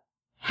Quesada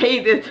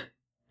hated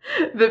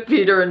that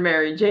Peter and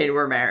Mary Jane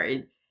were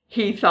married.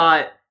 He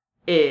thought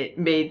it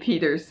made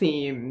Peter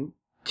seem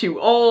too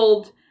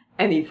old,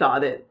 and he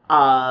thought it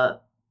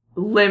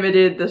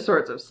limited the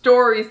sorts of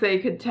stories they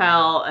could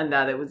tell, and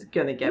that it was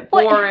gonna get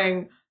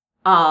boring.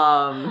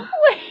 What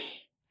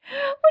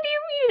do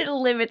you mean it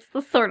limits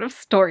the sort of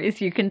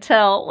stories you can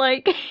tell?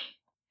 Like,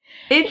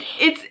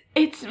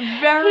 it's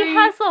very... He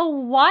has a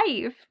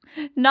wife,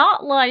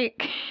 not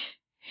like...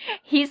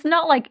 He's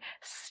not, like,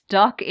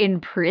 stuck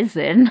in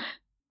prison.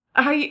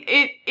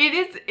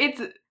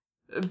 It's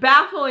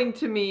baffling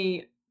to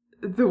me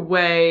the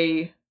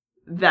way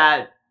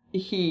that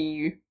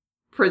he...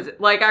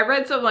 Like, I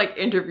read some, like,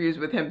 interviews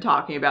with him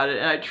talking about it,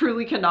 and I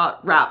truly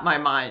cannot wrap my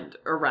mind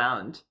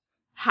around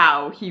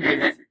how he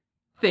was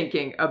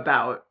thinking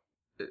about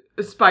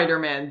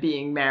Spider-Man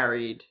being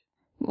married.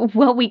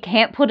 Well, we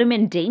can't put him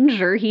in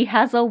danger. He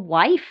has a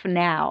wife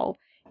now.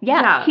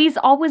 Yeah, he's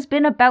always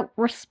been about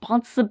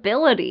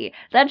responsibility.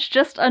 That's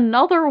just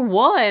another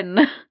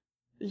one.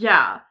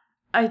 Yeah.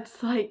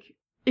 It's like,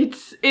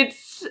 it's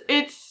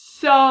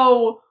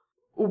so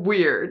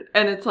weird.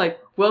 And it's like,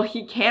 well,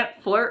 he can't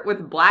flirt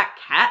with Black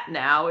Cat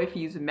now if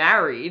he's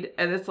married.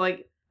 And it's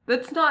like,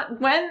 that's not,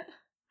 when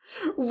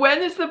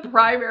is the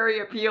primary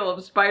appeal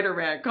of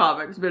Spider-Man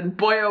comics been,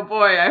 boy oh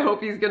boy, I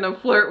hope he's gonna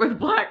flirt with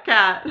Black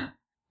Cat?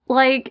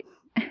 Like,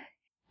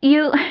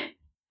 you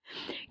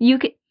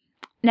can...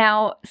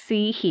 Now,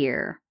 see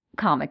here,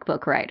 comic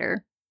book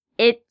writer.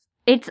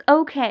 It's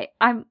okay.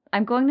 I'm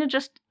going to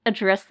just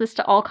address this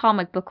to all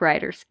comic book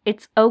writers.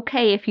 It's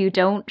okay if you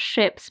don't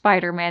ship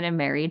Spider-Man and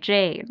Mary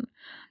Jane.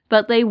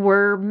 But they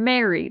were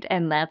married,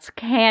 and that's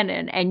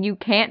canon, and you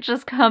can't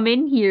just come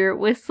in here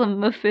with some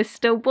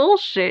Mephisto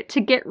bullshit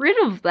to get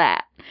rid of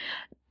that.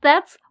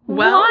 That's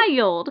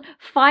wild.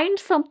 Find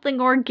something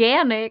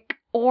organic,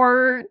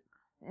 or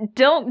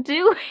don't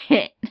do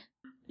it.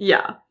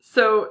 Yeah,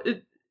 so...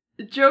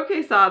 Joe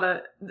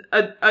Quesada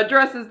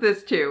addresses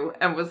this too,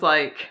 and was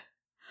like,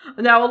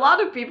 now a lot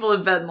of people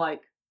have been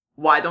like,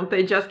 why don't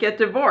they just get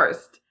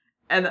divorced?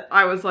 And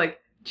I was like,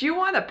 do you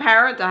want a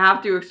parent to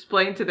have to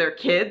explain to their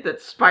kid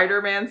that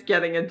Spider-Man's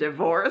getting a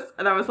divorce?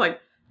 And I was like,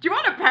 do you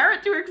want a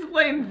parent to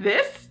explain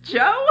this,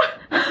 Joe?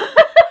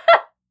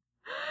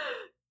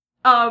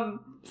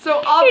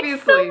 So obviously...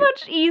 It's so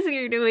much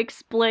easier to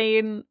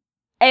explain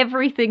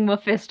everything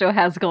Mephisto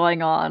has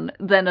going on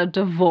than a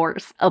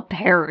divorce,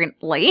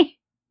 apparently.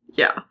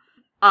 Yeah.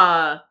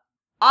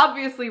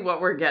 Obviously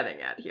what we're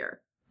getting at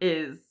here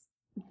is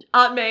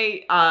Aunt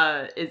May,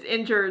 is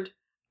injured.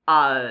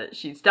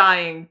 She's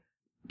dying.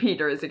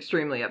 Peter is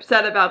extremely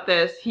upset about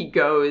this. He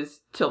goes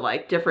to,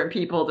 like, different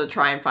people to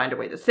try and find a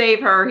way to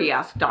save her. He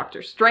asks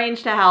Doctor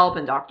Strange to help,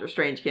 and Doctor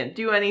Strange can't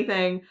do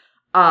anything.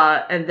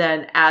 And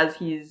then as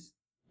he's,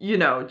 you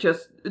know,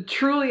 just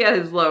truly at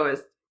his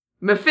lowest,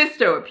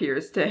 Mephisto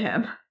appears to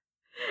him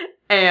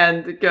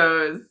and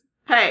goes,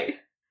 "Hey,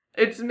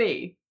 it's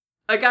me.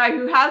 A guy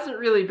who hasn't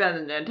really been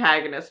an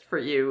antagonist for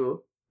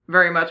you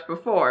very much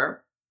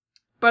before,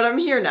 but I'm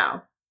here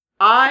now.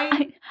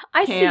 I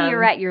see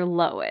you're at your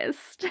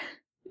lowest.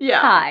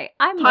 Yeah. Hi,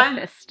 I'm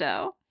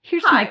Mephisto.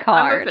 Here's my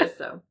card." I'm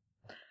Mephisto.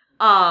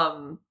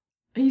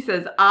 He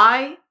says,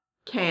 "I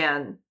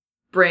can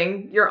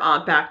bring your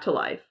aunt back to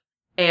life,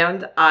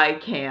 and I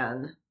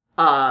can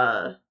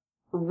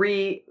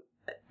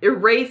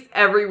erase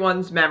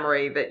everyone's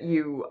memory that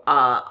you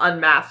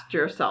unmasked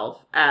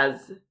yourself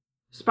as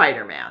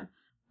Spider-Man.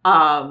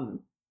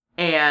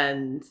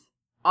 And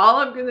all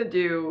I'm gonna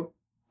do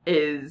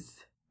is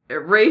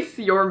erase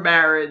your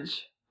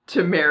marriage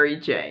to Mary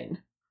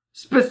Jane.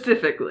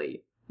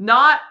 Specifically.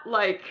 Not,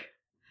 like,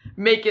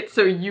 make it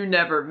so you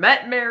never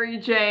met Mary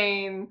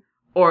Jane,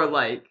 or,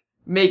 like,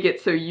 make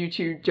it so you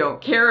two don't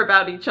care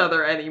about each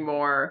other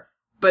anymore,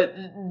 but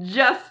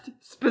just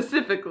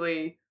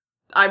specifically,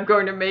 I'm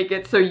going to make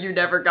it so you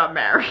never got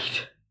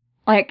married."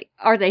 Like,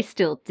 are they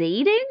still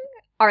dating?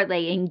 Are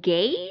they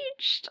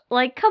engaged?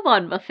 Like, come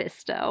on,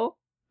 Mephisto.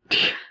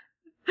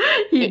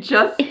 He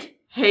just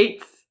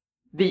hates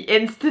the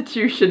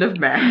institution of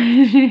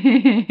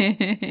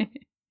marriage.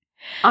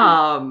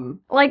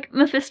 Like,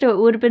 Mephisto, it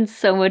would have been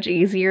so much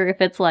easier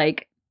if it's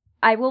like,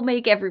 I will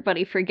make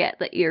everybody forget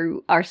that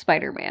you are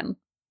Spider-Man,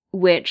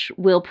 which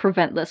will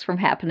prevent this from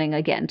happening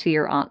again to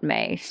your Aunt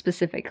May,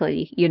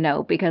 specifically, you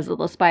know, because of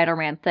the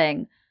Spider-Man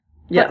thing.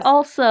 Yes. But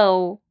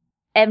also,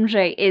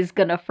 MJ is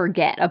gonna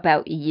forget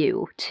about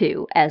you,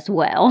 too, as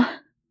well.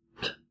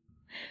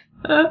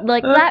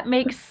 Like, that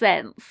makes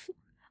sense.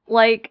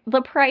 Like,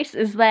 the price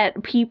is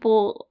that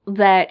people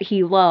that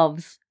he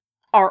loves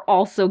are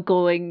also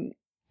going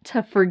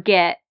to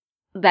forget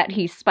that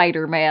he's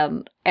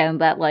Spider-Man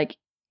and that, like,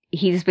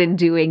 he's been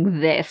doing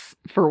this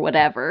for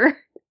whatever.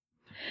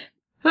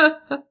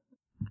 It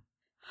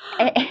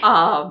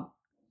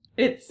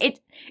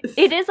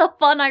is a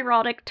fun,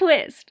 ironic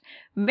twist.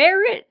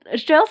 Marriage,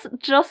 just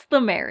the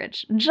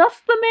marriage.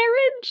 Just the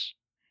marriage?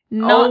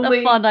 Not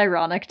a fun,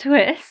 ironic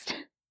twist.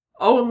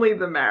 Only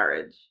the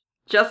marriage.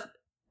 Just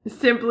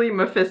simply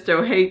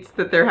Mephisto hates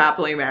that they're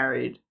happily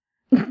married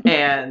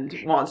and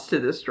wants to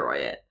destroy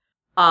it.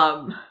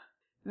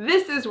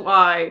 This is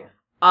why,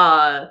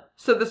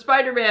 so the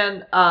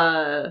Spider-Man,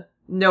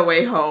 No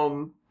Way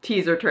Home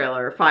teaser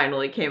trailer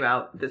finally came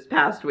out this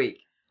past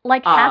week.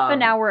 Like half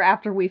an hour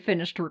after we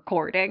finished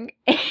recording.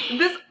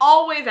 This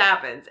always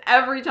happens.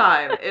 Every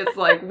time. It's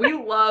like, we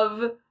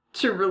love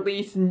to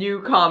release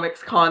new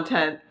comics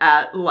content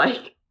at,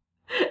 like,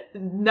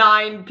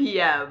 9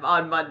 p.m.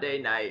 on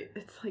Monday night.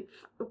 It's like,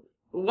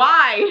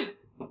 why?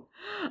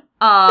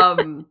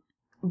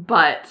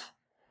 But,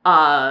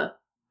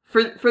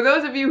 for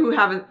those of you who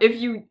haven't,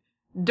 if you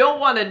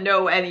don't want to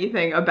know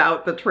anything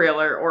about the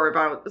trailer or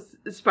about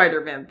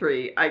Spider-Man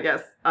 3, I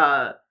guess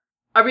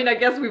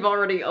we've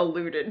already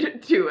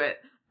alluded to it.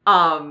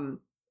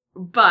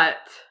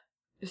 But,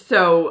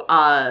 so,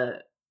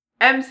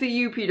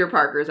 MCU Peter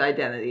Parker's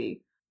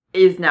identity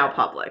is now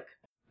public.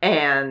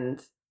 And,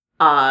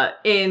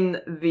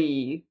 in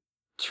the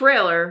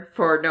trailer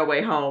for No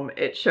Way Home,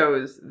 it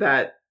shows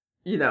that,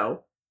 you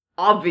know,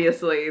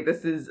 obviously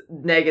this is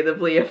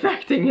negatively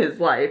affecting his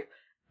life.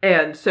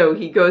 And so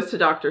he goes to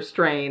Doctor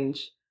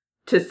Strange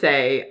to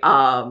say,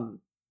 I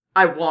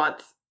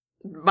want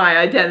my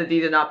identity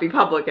to not be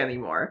public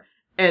anymore.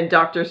 And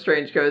Doctor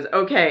Strange goes,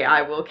 "Okay,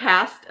 I will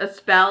cast a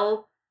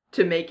spell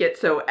to make it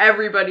so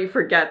everybody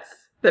forgets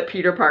that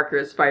Peter Parker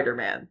is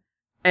Spider-Man."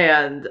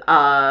 And,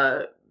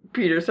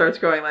 Peter starts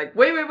going like,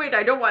 wait,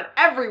 I don't want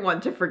everyone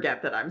to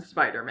forget that I'm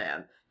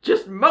Spider-Man.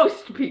 Just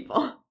most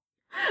people.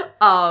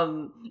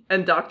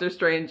 And Doctor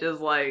Strange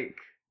is like,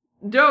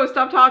 "No,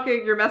 stop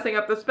talking, you're messing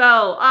up the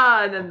spell."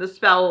 And then the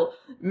spell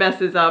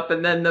messes up,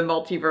 and then the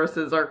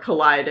multiverses are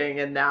colliding,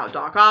 and now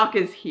Doc Ock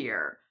is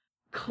here.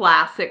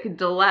 Classic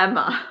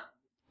dilemma.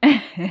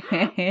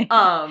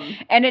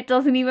 And it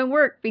doesn't even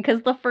work,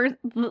 because the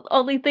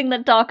only thing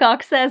that Doc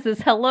Ock says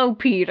is, "Hello,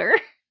 Peter."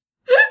 It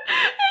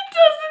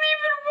doesn't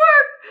even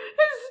work!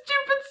 His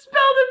stupid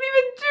spell didn't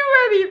even do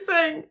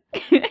anything!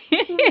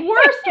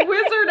 Worst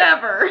wizard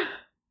ever!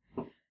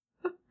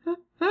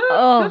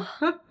 Oh.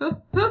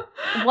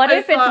 What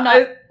if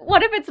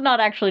it's not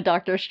actually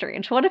Doctor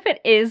Strange? What if it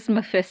is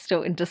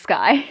Mephisto in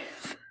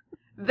disguise?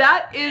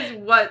 That is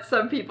what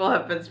some people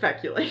have been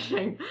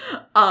speculating.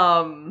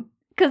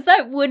 Because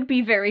that would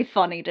be very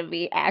funny to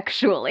me,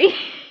 actually.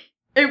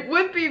 It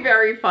would be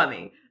very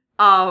funny.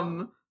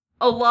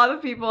 a lot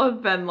of people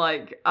have been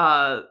like,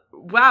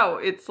 wow,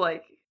 it's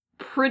like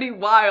pretty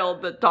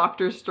wild that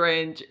Doctor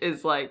Strange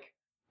is like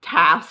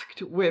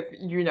tasked with,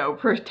 you know,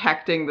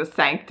 protecting the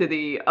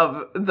sanctity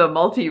of the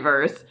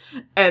multiverse,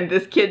 and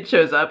this kid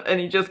shows up and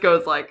he just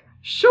goes like,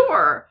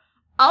 sure,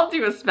 I'll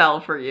do a spell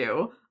for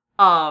you.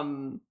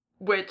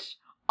 Which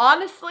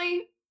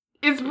honestly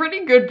is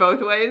pretty good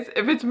both ways.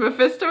 If it's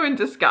Mephisto in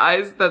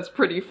disguise, that's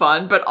pretty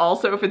fun, but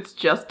also if it's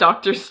just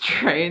Doctor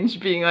Strange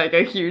being like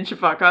a huge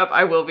fuck up,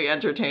 I will be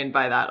entertained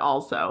by that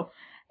also.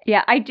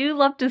 Yeah, I do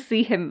love to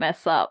see him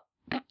mess up,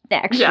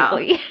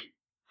 actually.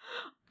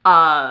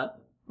 Yeah.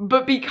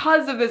 But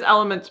because of this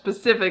element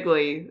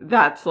specifically,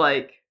 that's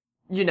like,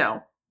 you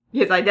know,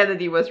 his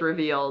identity was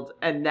revealed,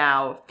 and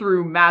now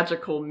through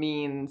magical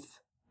means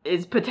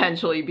is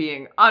potentially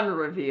being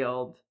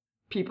unrevealed.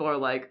 People are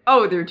like,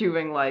 oh, they're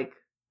doing like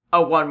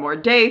a one more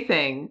day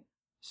thing,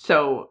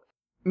 so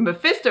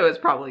Mephisto is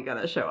probably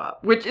gonna show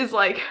up, which is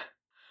like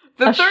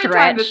the third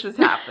time this has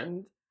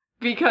happened,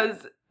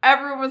 because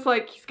everyone was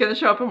like, he's gonna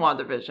show up in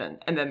WandaVision,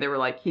 and then they were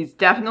like, he's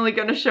definitely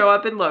gonna show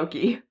up in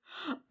Loki.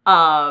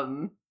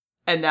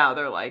 And now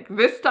they're like,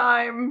 this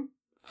time,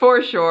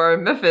 for sure,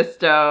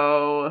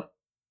 Mephisto.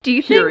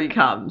 Here he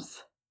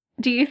comes.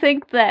 Do you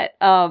think that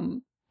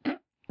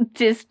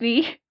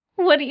Disney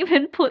would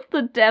even put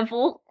the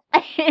devil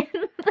in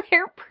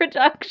their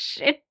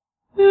production?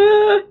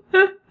 He's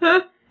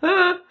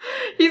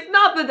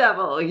not the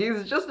devil.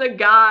 He's just a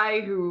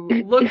guy who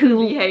looks and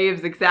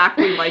behaves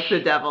exactly like the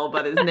devil,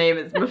 but his name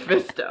is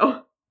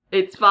Mephisto.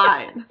 It's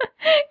fine.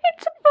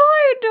 It's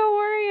fine. Don't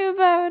worry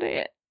about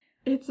it.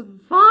 It's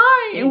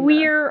fine.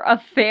 We're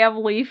a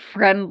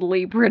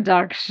family-friendly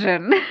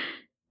production.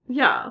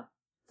 Yeah.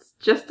 It's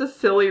just a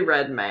silly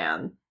red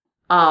man.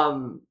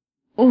 Yeah.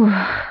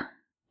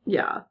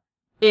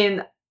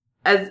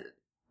 As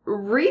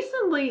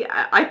recently,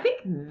 I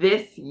think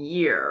this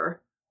year,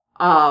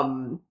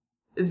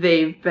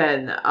 they've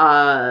been,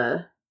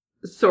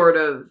 sort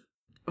of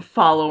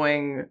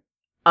following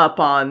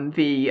up on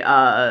the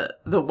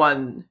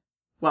one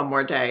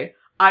more day.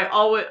 I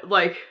always,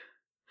 like,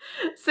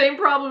 same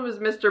problem as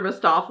Mr.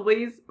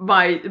 Mistopheles.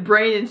 My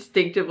brain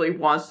instinctively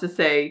wants to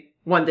say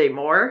one day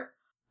more,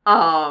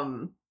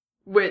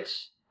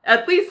 which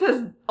at least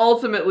has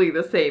ultimately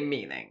the same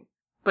meaning.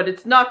 But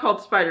it's not called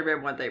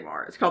Spider-Man One Day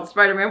More. It's called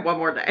Spider-Man One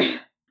More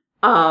Day.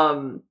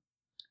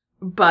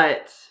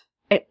 But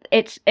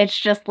it's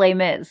just Les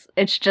Mis.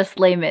 It's just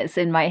Les Mis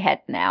in my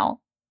head now.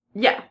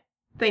 Yeah,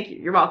 thank you.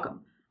 You're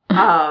welcome.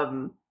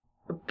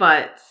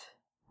 But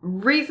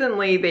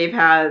recently they've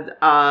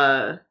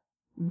had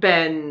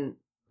been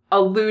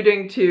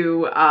alluding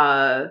to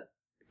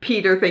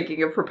Peter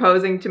thinking of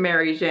proposing to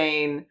Mary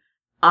Jane.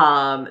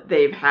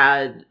 They've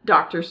had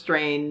Doctor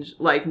Strange,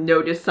 like,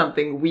 notice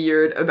something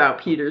weird about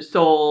Peter's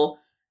soul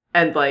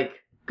and, like,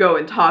 go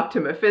and talk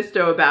to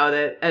Mephisto about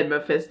it, and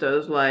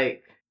Mephisto's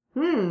like,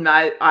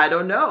 I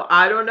don't know.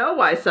 I don't know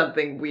why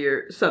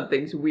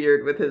something's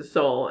weird with his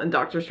soul. And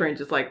Doctor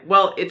Strange is like,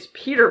 well, it's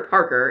Peter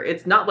Parker.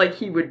 It's not like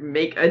he would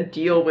make a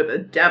deal with a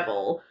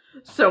devil.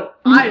 So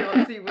I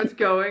don't see what's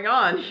going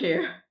on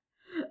here.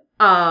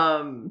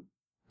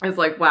 It's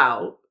like,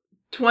 wow,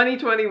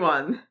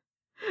 2021.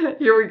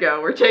 Here we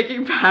go. We're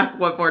taking back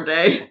one more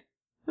day.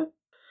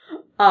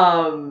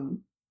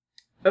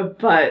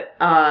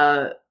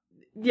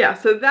 Yeah,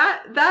 so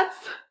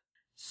that's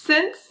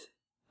since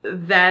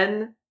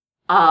then,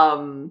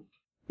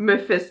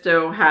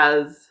 Mephisto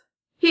has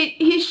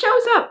he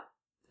shows up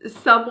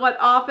somewhat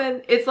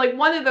often. It's like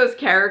one of those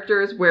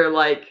characters where,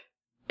 like,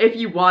 if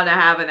you want to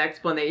have an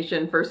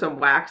explanation for some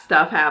whack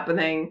stuff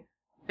happening,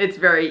 it's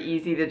very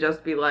easy to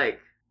just be like,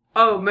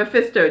 oh,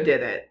 Mephisto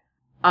did it.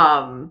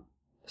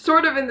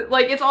 Sort of in,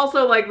 like, it's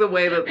also like the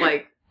way that,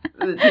 like,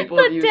 the people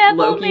have used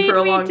Loki for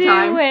a long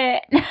time.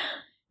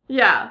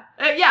 Yeah.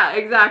 Yeah,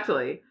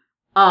 exactly.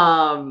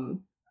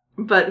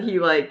 But he,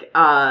 like,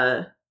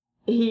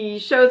 he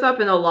shows up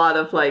in a lot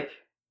of, like,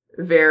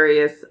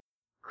 various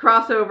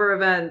crossover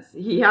events.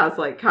 He has,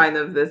 like, kind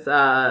of this,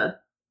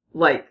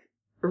 like,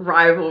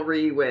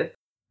 rivalry with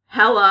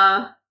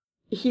Hela.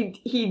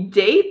 He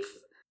dates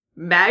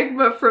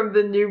Magma from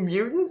the New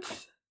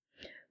Mutants.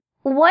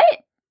 What?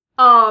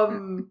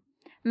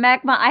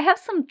 Magma, I have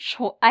some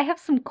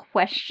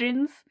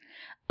questions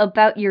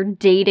about your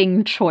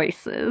dating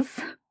choices.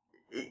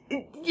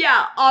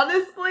 Yeah,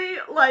 honestly,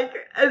 like,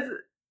 as,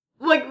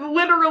 like,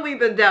 literally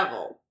the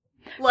devil.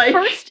 Like,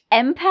 first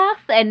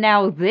empath and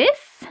now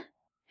this?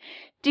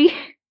 Do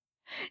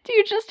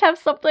you just have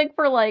something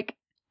for, like,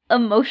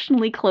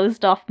 emotionally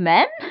closed off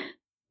men?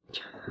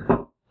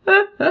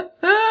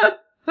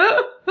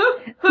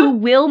 Who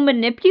will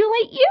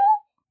manipulate you?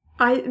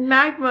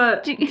 Magma,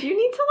 do you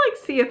need to, like,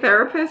 see a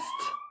therapist?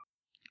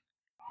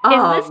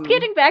 Is this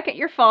getting back at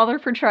your father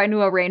for trying to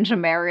arrange a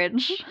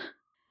marriage?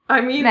 I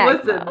mean, Magma.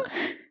 Listen,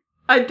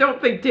 I don't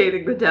think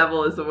dating the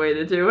devil is the way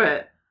to do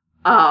it.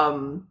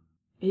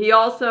 He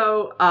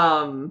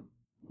also,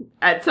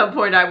 at some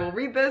point I will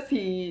read this,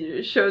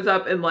 he shows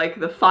up in,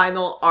 like, the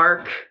final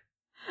arc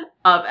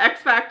of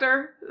X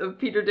Factor, of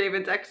Peter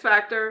David's X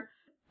Factor,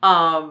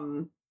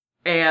 and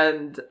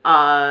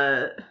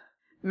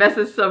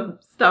messes some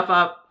stuff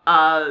up,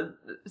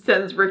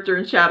 sends Richter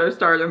and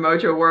Shatterstar to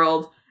Mojo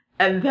World,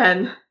 and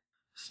then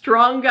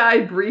Strong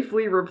Guy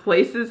briefly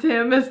replaces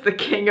him as the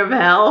King of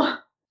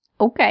Hell.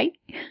 Okay.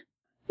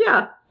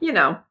 Yeah, you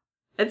know,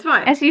 it's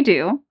fine. As you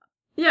do.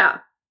 Yeah.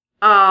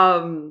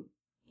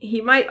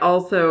 He might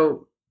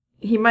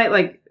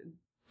like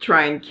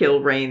try and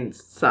kill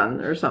Rain's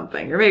son or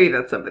something, or maybe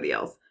that's somebody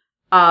else.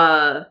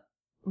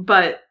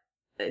 But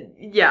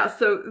yeah,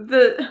 so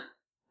the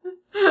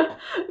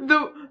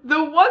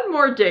one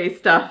more day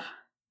stuff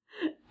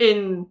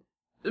in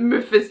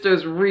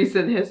Mephisto's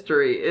recent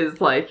history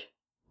is like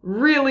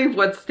really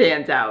what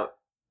stands out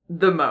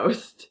the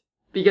most,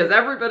 because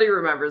everybody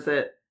remembers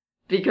it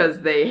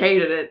because they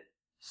hated it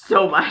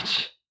so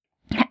much.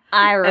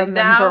 I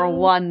remember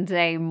one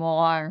day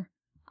more.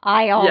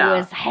 I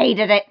always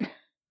hated it.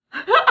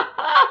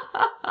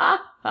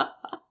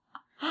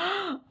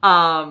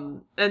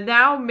 And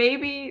now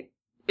maybe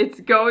it's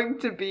going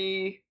to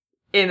be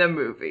in a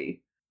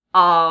movie.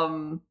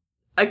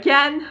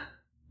 Again,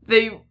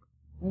 they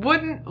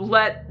wouldn't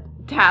let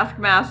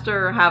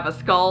Taskmaster have a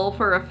skull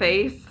for a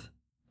face.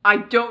 I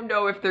don't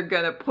know if they're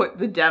gonna put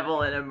the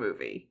devil in a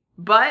movie,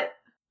 but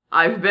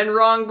I've been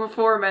wrong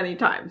before many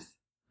times.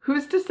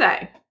 Who's to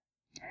say?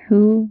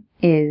 Who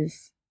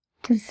is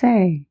to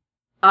say?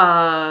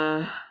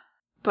 Yeah,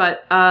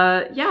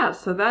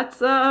 so that's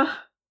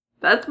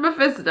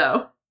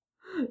Mephisto.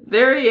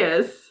 There he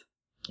is.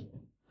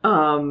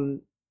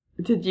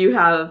 Did you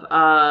have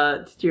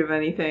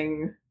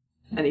anything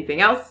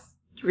else?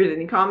 Did you read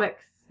any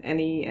comics?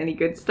 Any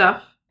good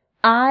stuff?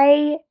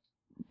 I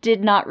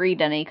did not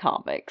read any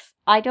comics.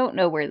 I don't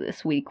know where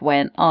this week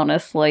went,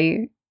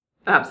 honestly.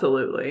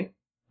 Absolutely.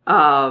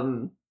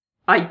 I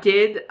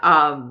did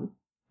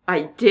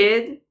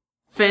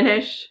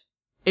finish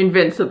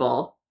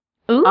Invincible.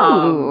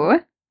 Ooh.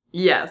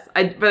 Yes,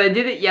 but I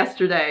did it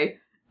yesterday,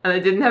 and I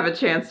didn't have a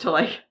chance to,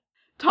 like,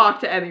 talk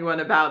to anyone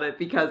about it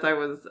because I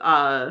was,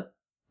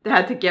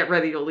 had to get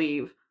ready to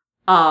leave.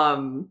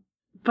 But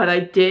I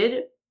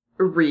did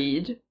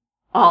read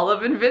all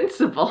of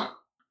Invincible.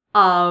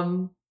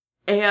 And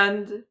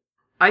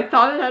I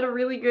thought it had a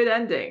really good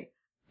ending.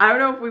 I don't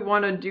know if we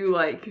want to do,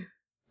 like,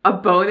 a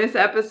bonus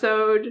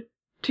episode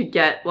to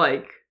get,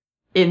 like,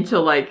 into,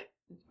 like,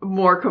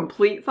 more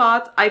complete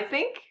thoughts. I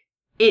think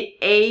it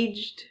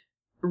aged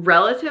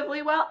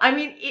relatively well. I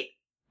mean,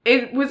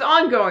 it was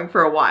ongoing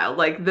for a while.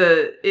 Like,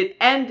 it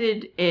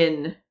ended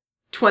in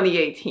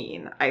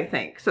 2018, I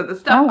think. So the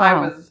stuff I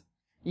was,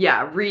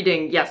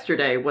 reading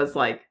yesterday was,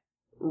 like,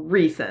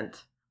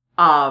 recent.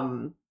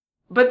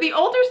 But the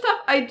older stuff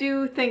I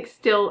do think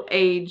still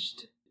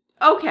aged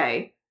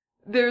okay.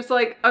 There's,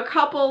 like, a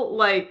couple,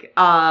 like,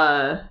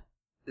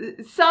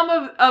 some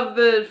of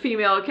the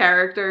female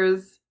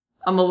characters,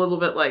 I'm a little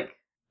bit like,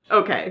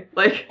 okay,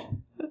 like,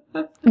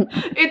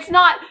 it's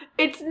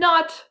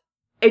not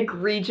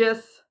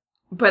egregious,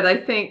 but I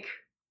think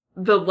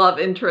the love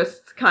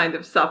interests kind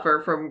of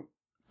suffer from,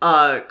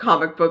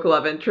 comic book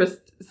love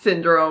interest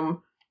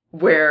syndrome,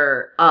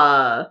 where,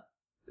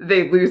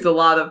 they lose a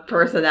lot of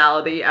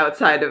personality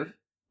outside of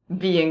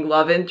being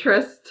love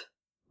interest,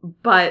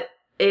 but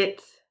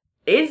it's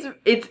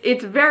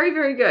very,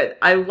 very good.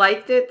 I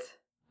liked it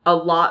a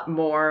lot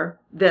more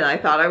than I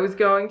thought I was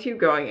going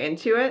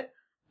into it.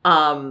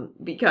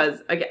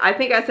 Because I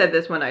think I said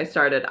this when I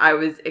started, I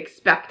was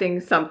expecting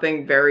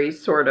something very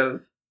sort of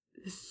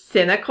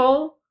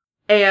cynical,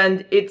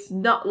 and it's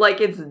not,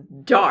 like, it's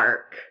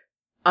dark,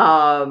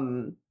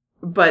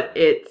 but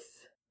it's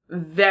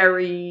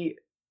very,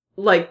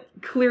 like,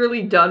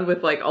 clearly done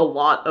with, like, a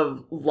lot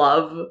of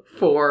love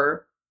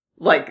for,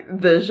 like,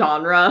 the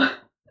genre,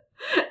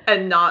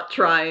 and not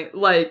trying,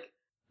 like,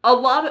 a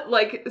lot of,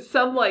 like,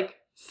 some, like,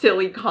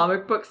 silly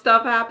comic book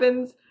stuff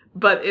happens,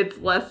 but it's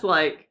less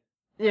like,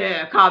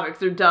 yeah,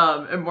 comics are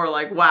dumb, and more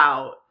like,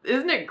 wow,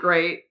 isn't it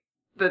great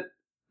that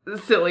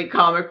silly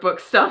comic book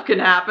stuff can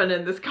happen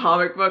in this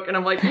comic book? And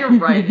I'm like, you're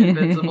right,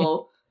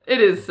 Invincible. It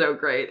is so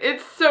great.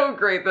 It's so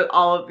great that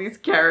all of these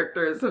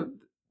characters have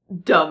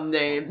dumb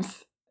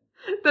names.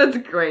 That's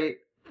great.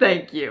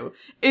 Thank you.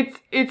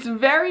 It's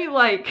very,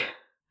 like,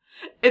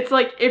 it's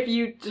like if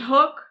you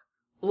took,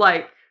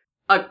 like,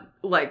 a,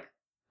 like,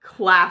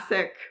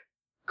 classic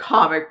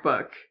comic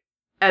book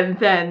and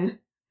then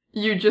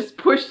you just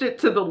pushed it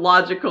to the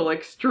logical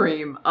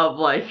extreme of,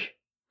 like,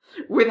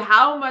 with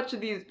how much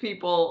these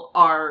people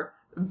are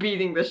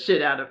beating the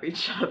shit out of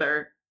each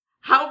other,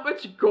 how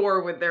much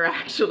gore would there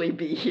actually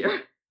be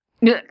here?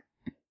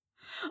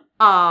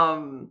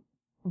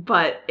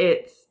 But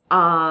it's,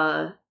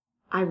 I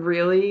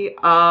really,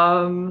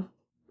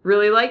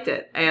 really liked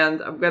it,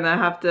 and I'm gonna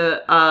have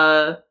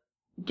to,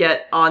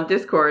 get on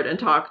Discord and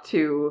talk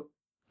to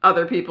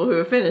other people who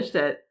have finished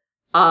it,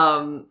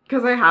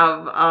 because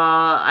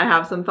I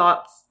have some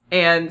thoughts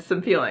and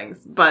some feelings,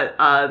 but,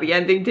 the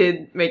ending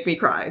did make me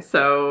cry,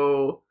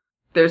 so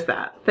there's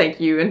that. Thank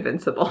you,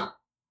 Invincible.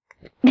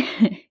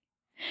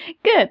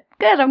 Good,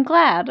 I'm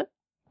glad.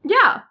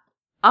 Yeah.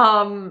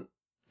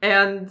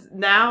 And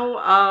now,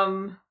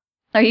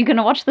 Are you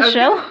gonna watch the Okay.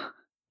 show?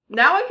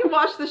 now I can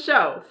watch the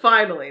show,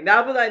 finally.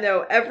 Now that I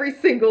know every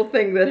single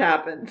thing that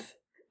happens,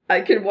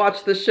 I can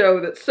watch the show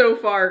that so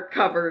far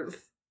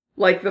covers,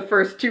 like, the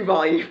first 2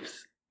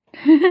 volumes.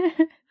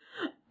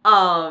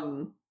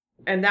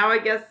 And now I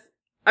guess,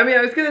 I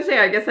was gonna say,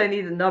 I guess I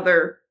need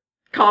another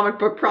comic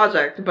book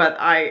project, but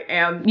I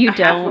am You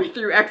halfway don't.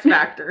 through X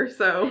Factor,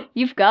 so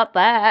You've got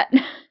that.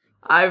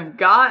 I've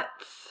got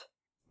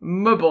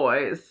my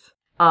boys.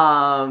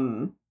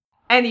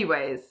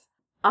 Anyways,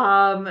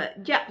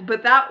 yeah,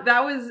 but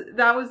that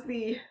was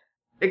the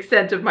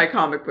extent of my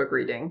comic book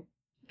reading,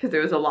 because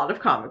there was a lot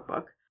of comic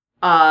book.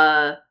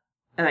 And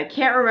I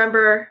can't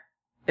remember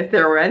if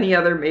there were any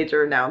other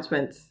major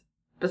announcements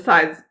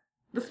besides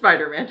the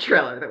Spider-Man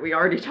trailer that we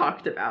already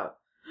talked about.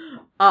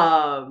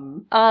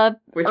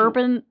 Which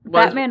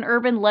Batman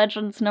Urban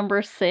Legends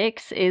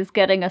 #6 is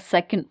getting a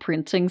second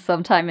printing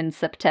sometime in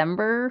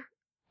September.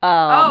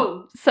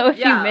 So if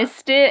you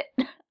missed it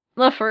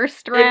the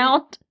first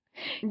round,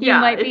 you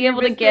might be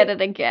able to get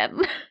it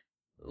again.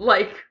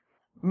 Like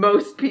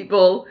most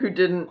people who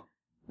didn't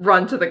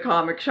run to the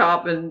comic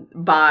shop and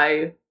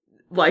buy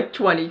like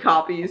 20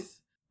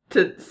 copies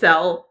to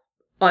sell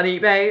on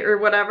eBay or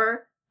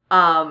whatever.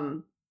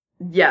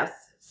 Yes.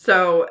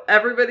 So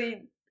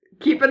everybody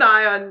keep an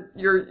eye on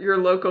your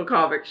local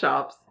comic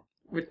shops.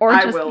 Or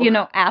just,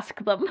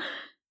 ask them.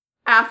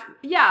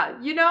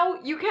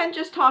 You can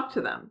just talk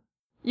to them.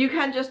 You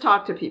can just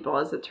talk to people,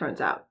 as it turns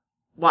out.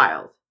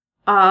 Wild.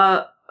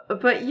 But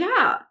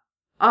yeah.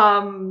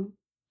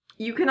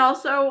 You can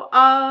also,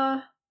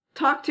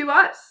 talk to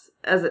us,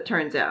 as it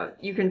turns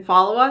out. You can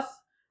follow us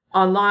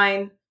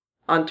online,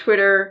 on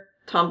Twitter,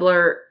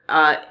 Tumblr,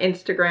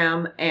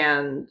 Instagram,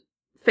 and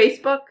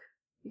Facebook.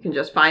 You can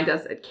just find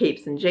us at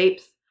Capes and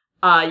Japes.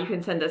 You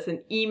can send us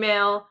an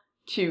email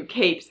to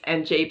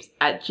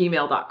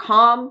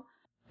capesandjapes@gmail.com.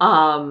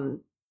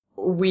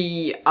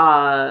 We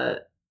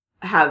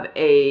have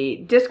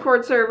a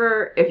Discord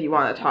server if you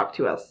want to talk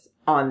to us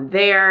on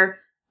there.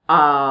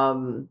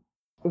 You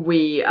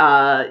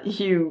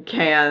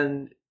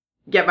can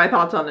get my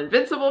thoughts on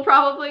Invincible,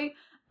 probably.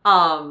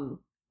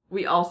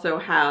 We also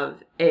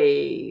have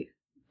a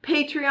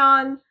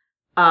Patreon.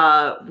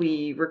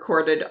 We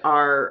recorded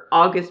our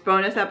August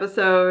bonus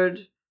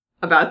episode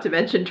about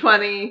Dimension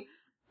 20.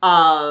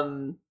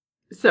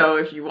 So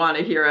if you want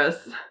to hear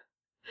us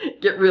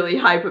get really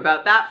hype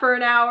about that for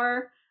an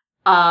hour,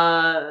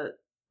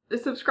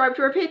 subscribe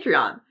to our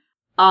Patreon.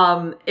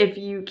 If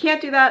you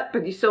can't do that,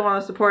 but you still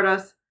want to support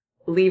us,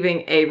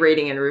 leaving a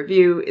rating and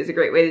review is a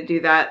great way to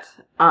do that.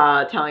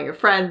 Telling a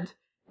friend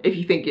if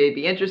you think they'd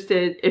be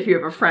interested. If you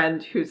have a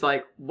friend who's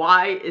like,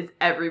 why is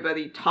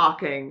everybody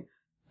talking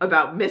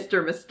about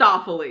Mr.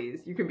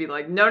 Mistopheles? You can be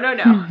like, no.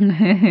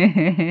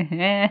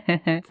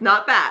 It's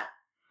not that.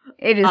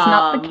 It is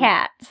not the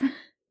cat.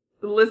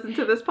 Listen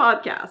to this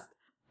podcast.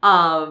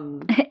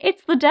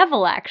 It's the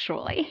devil,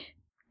 actually.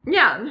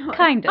 Yeah.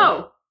 Kind of.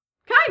 Oh,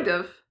 kind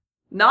of.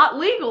 Not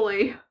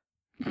legally.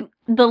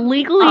 The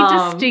legally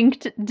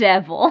distinct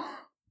devil.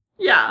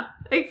 Yeah,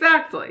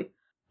 exactly.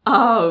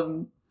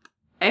 And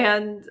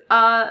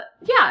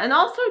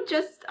also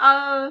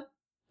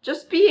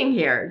just being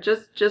here,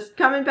 just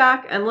coming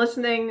back and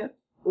listening.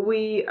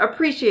 We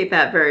appreciate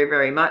that very,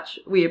 very much.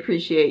 We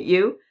appreciate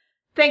you.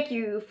 Thank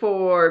you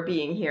for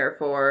being here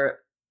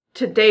for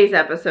today's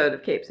episode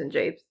of Capes and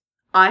Japes.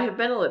 I have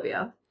been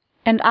Olivia.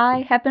 And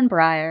I have been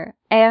Briar.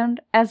 And,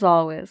 as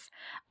always,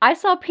 I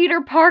saw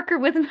Peter Parker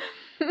with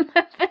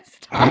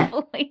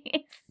Mephistopheles. Damn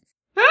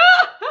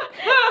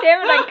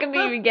it, I couldn't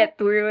even get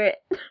through it.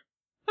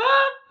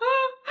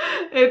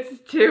 It's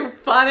too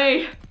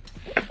funny.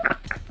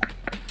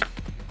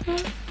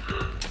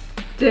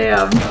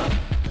 Damn.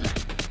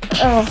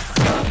 Oh.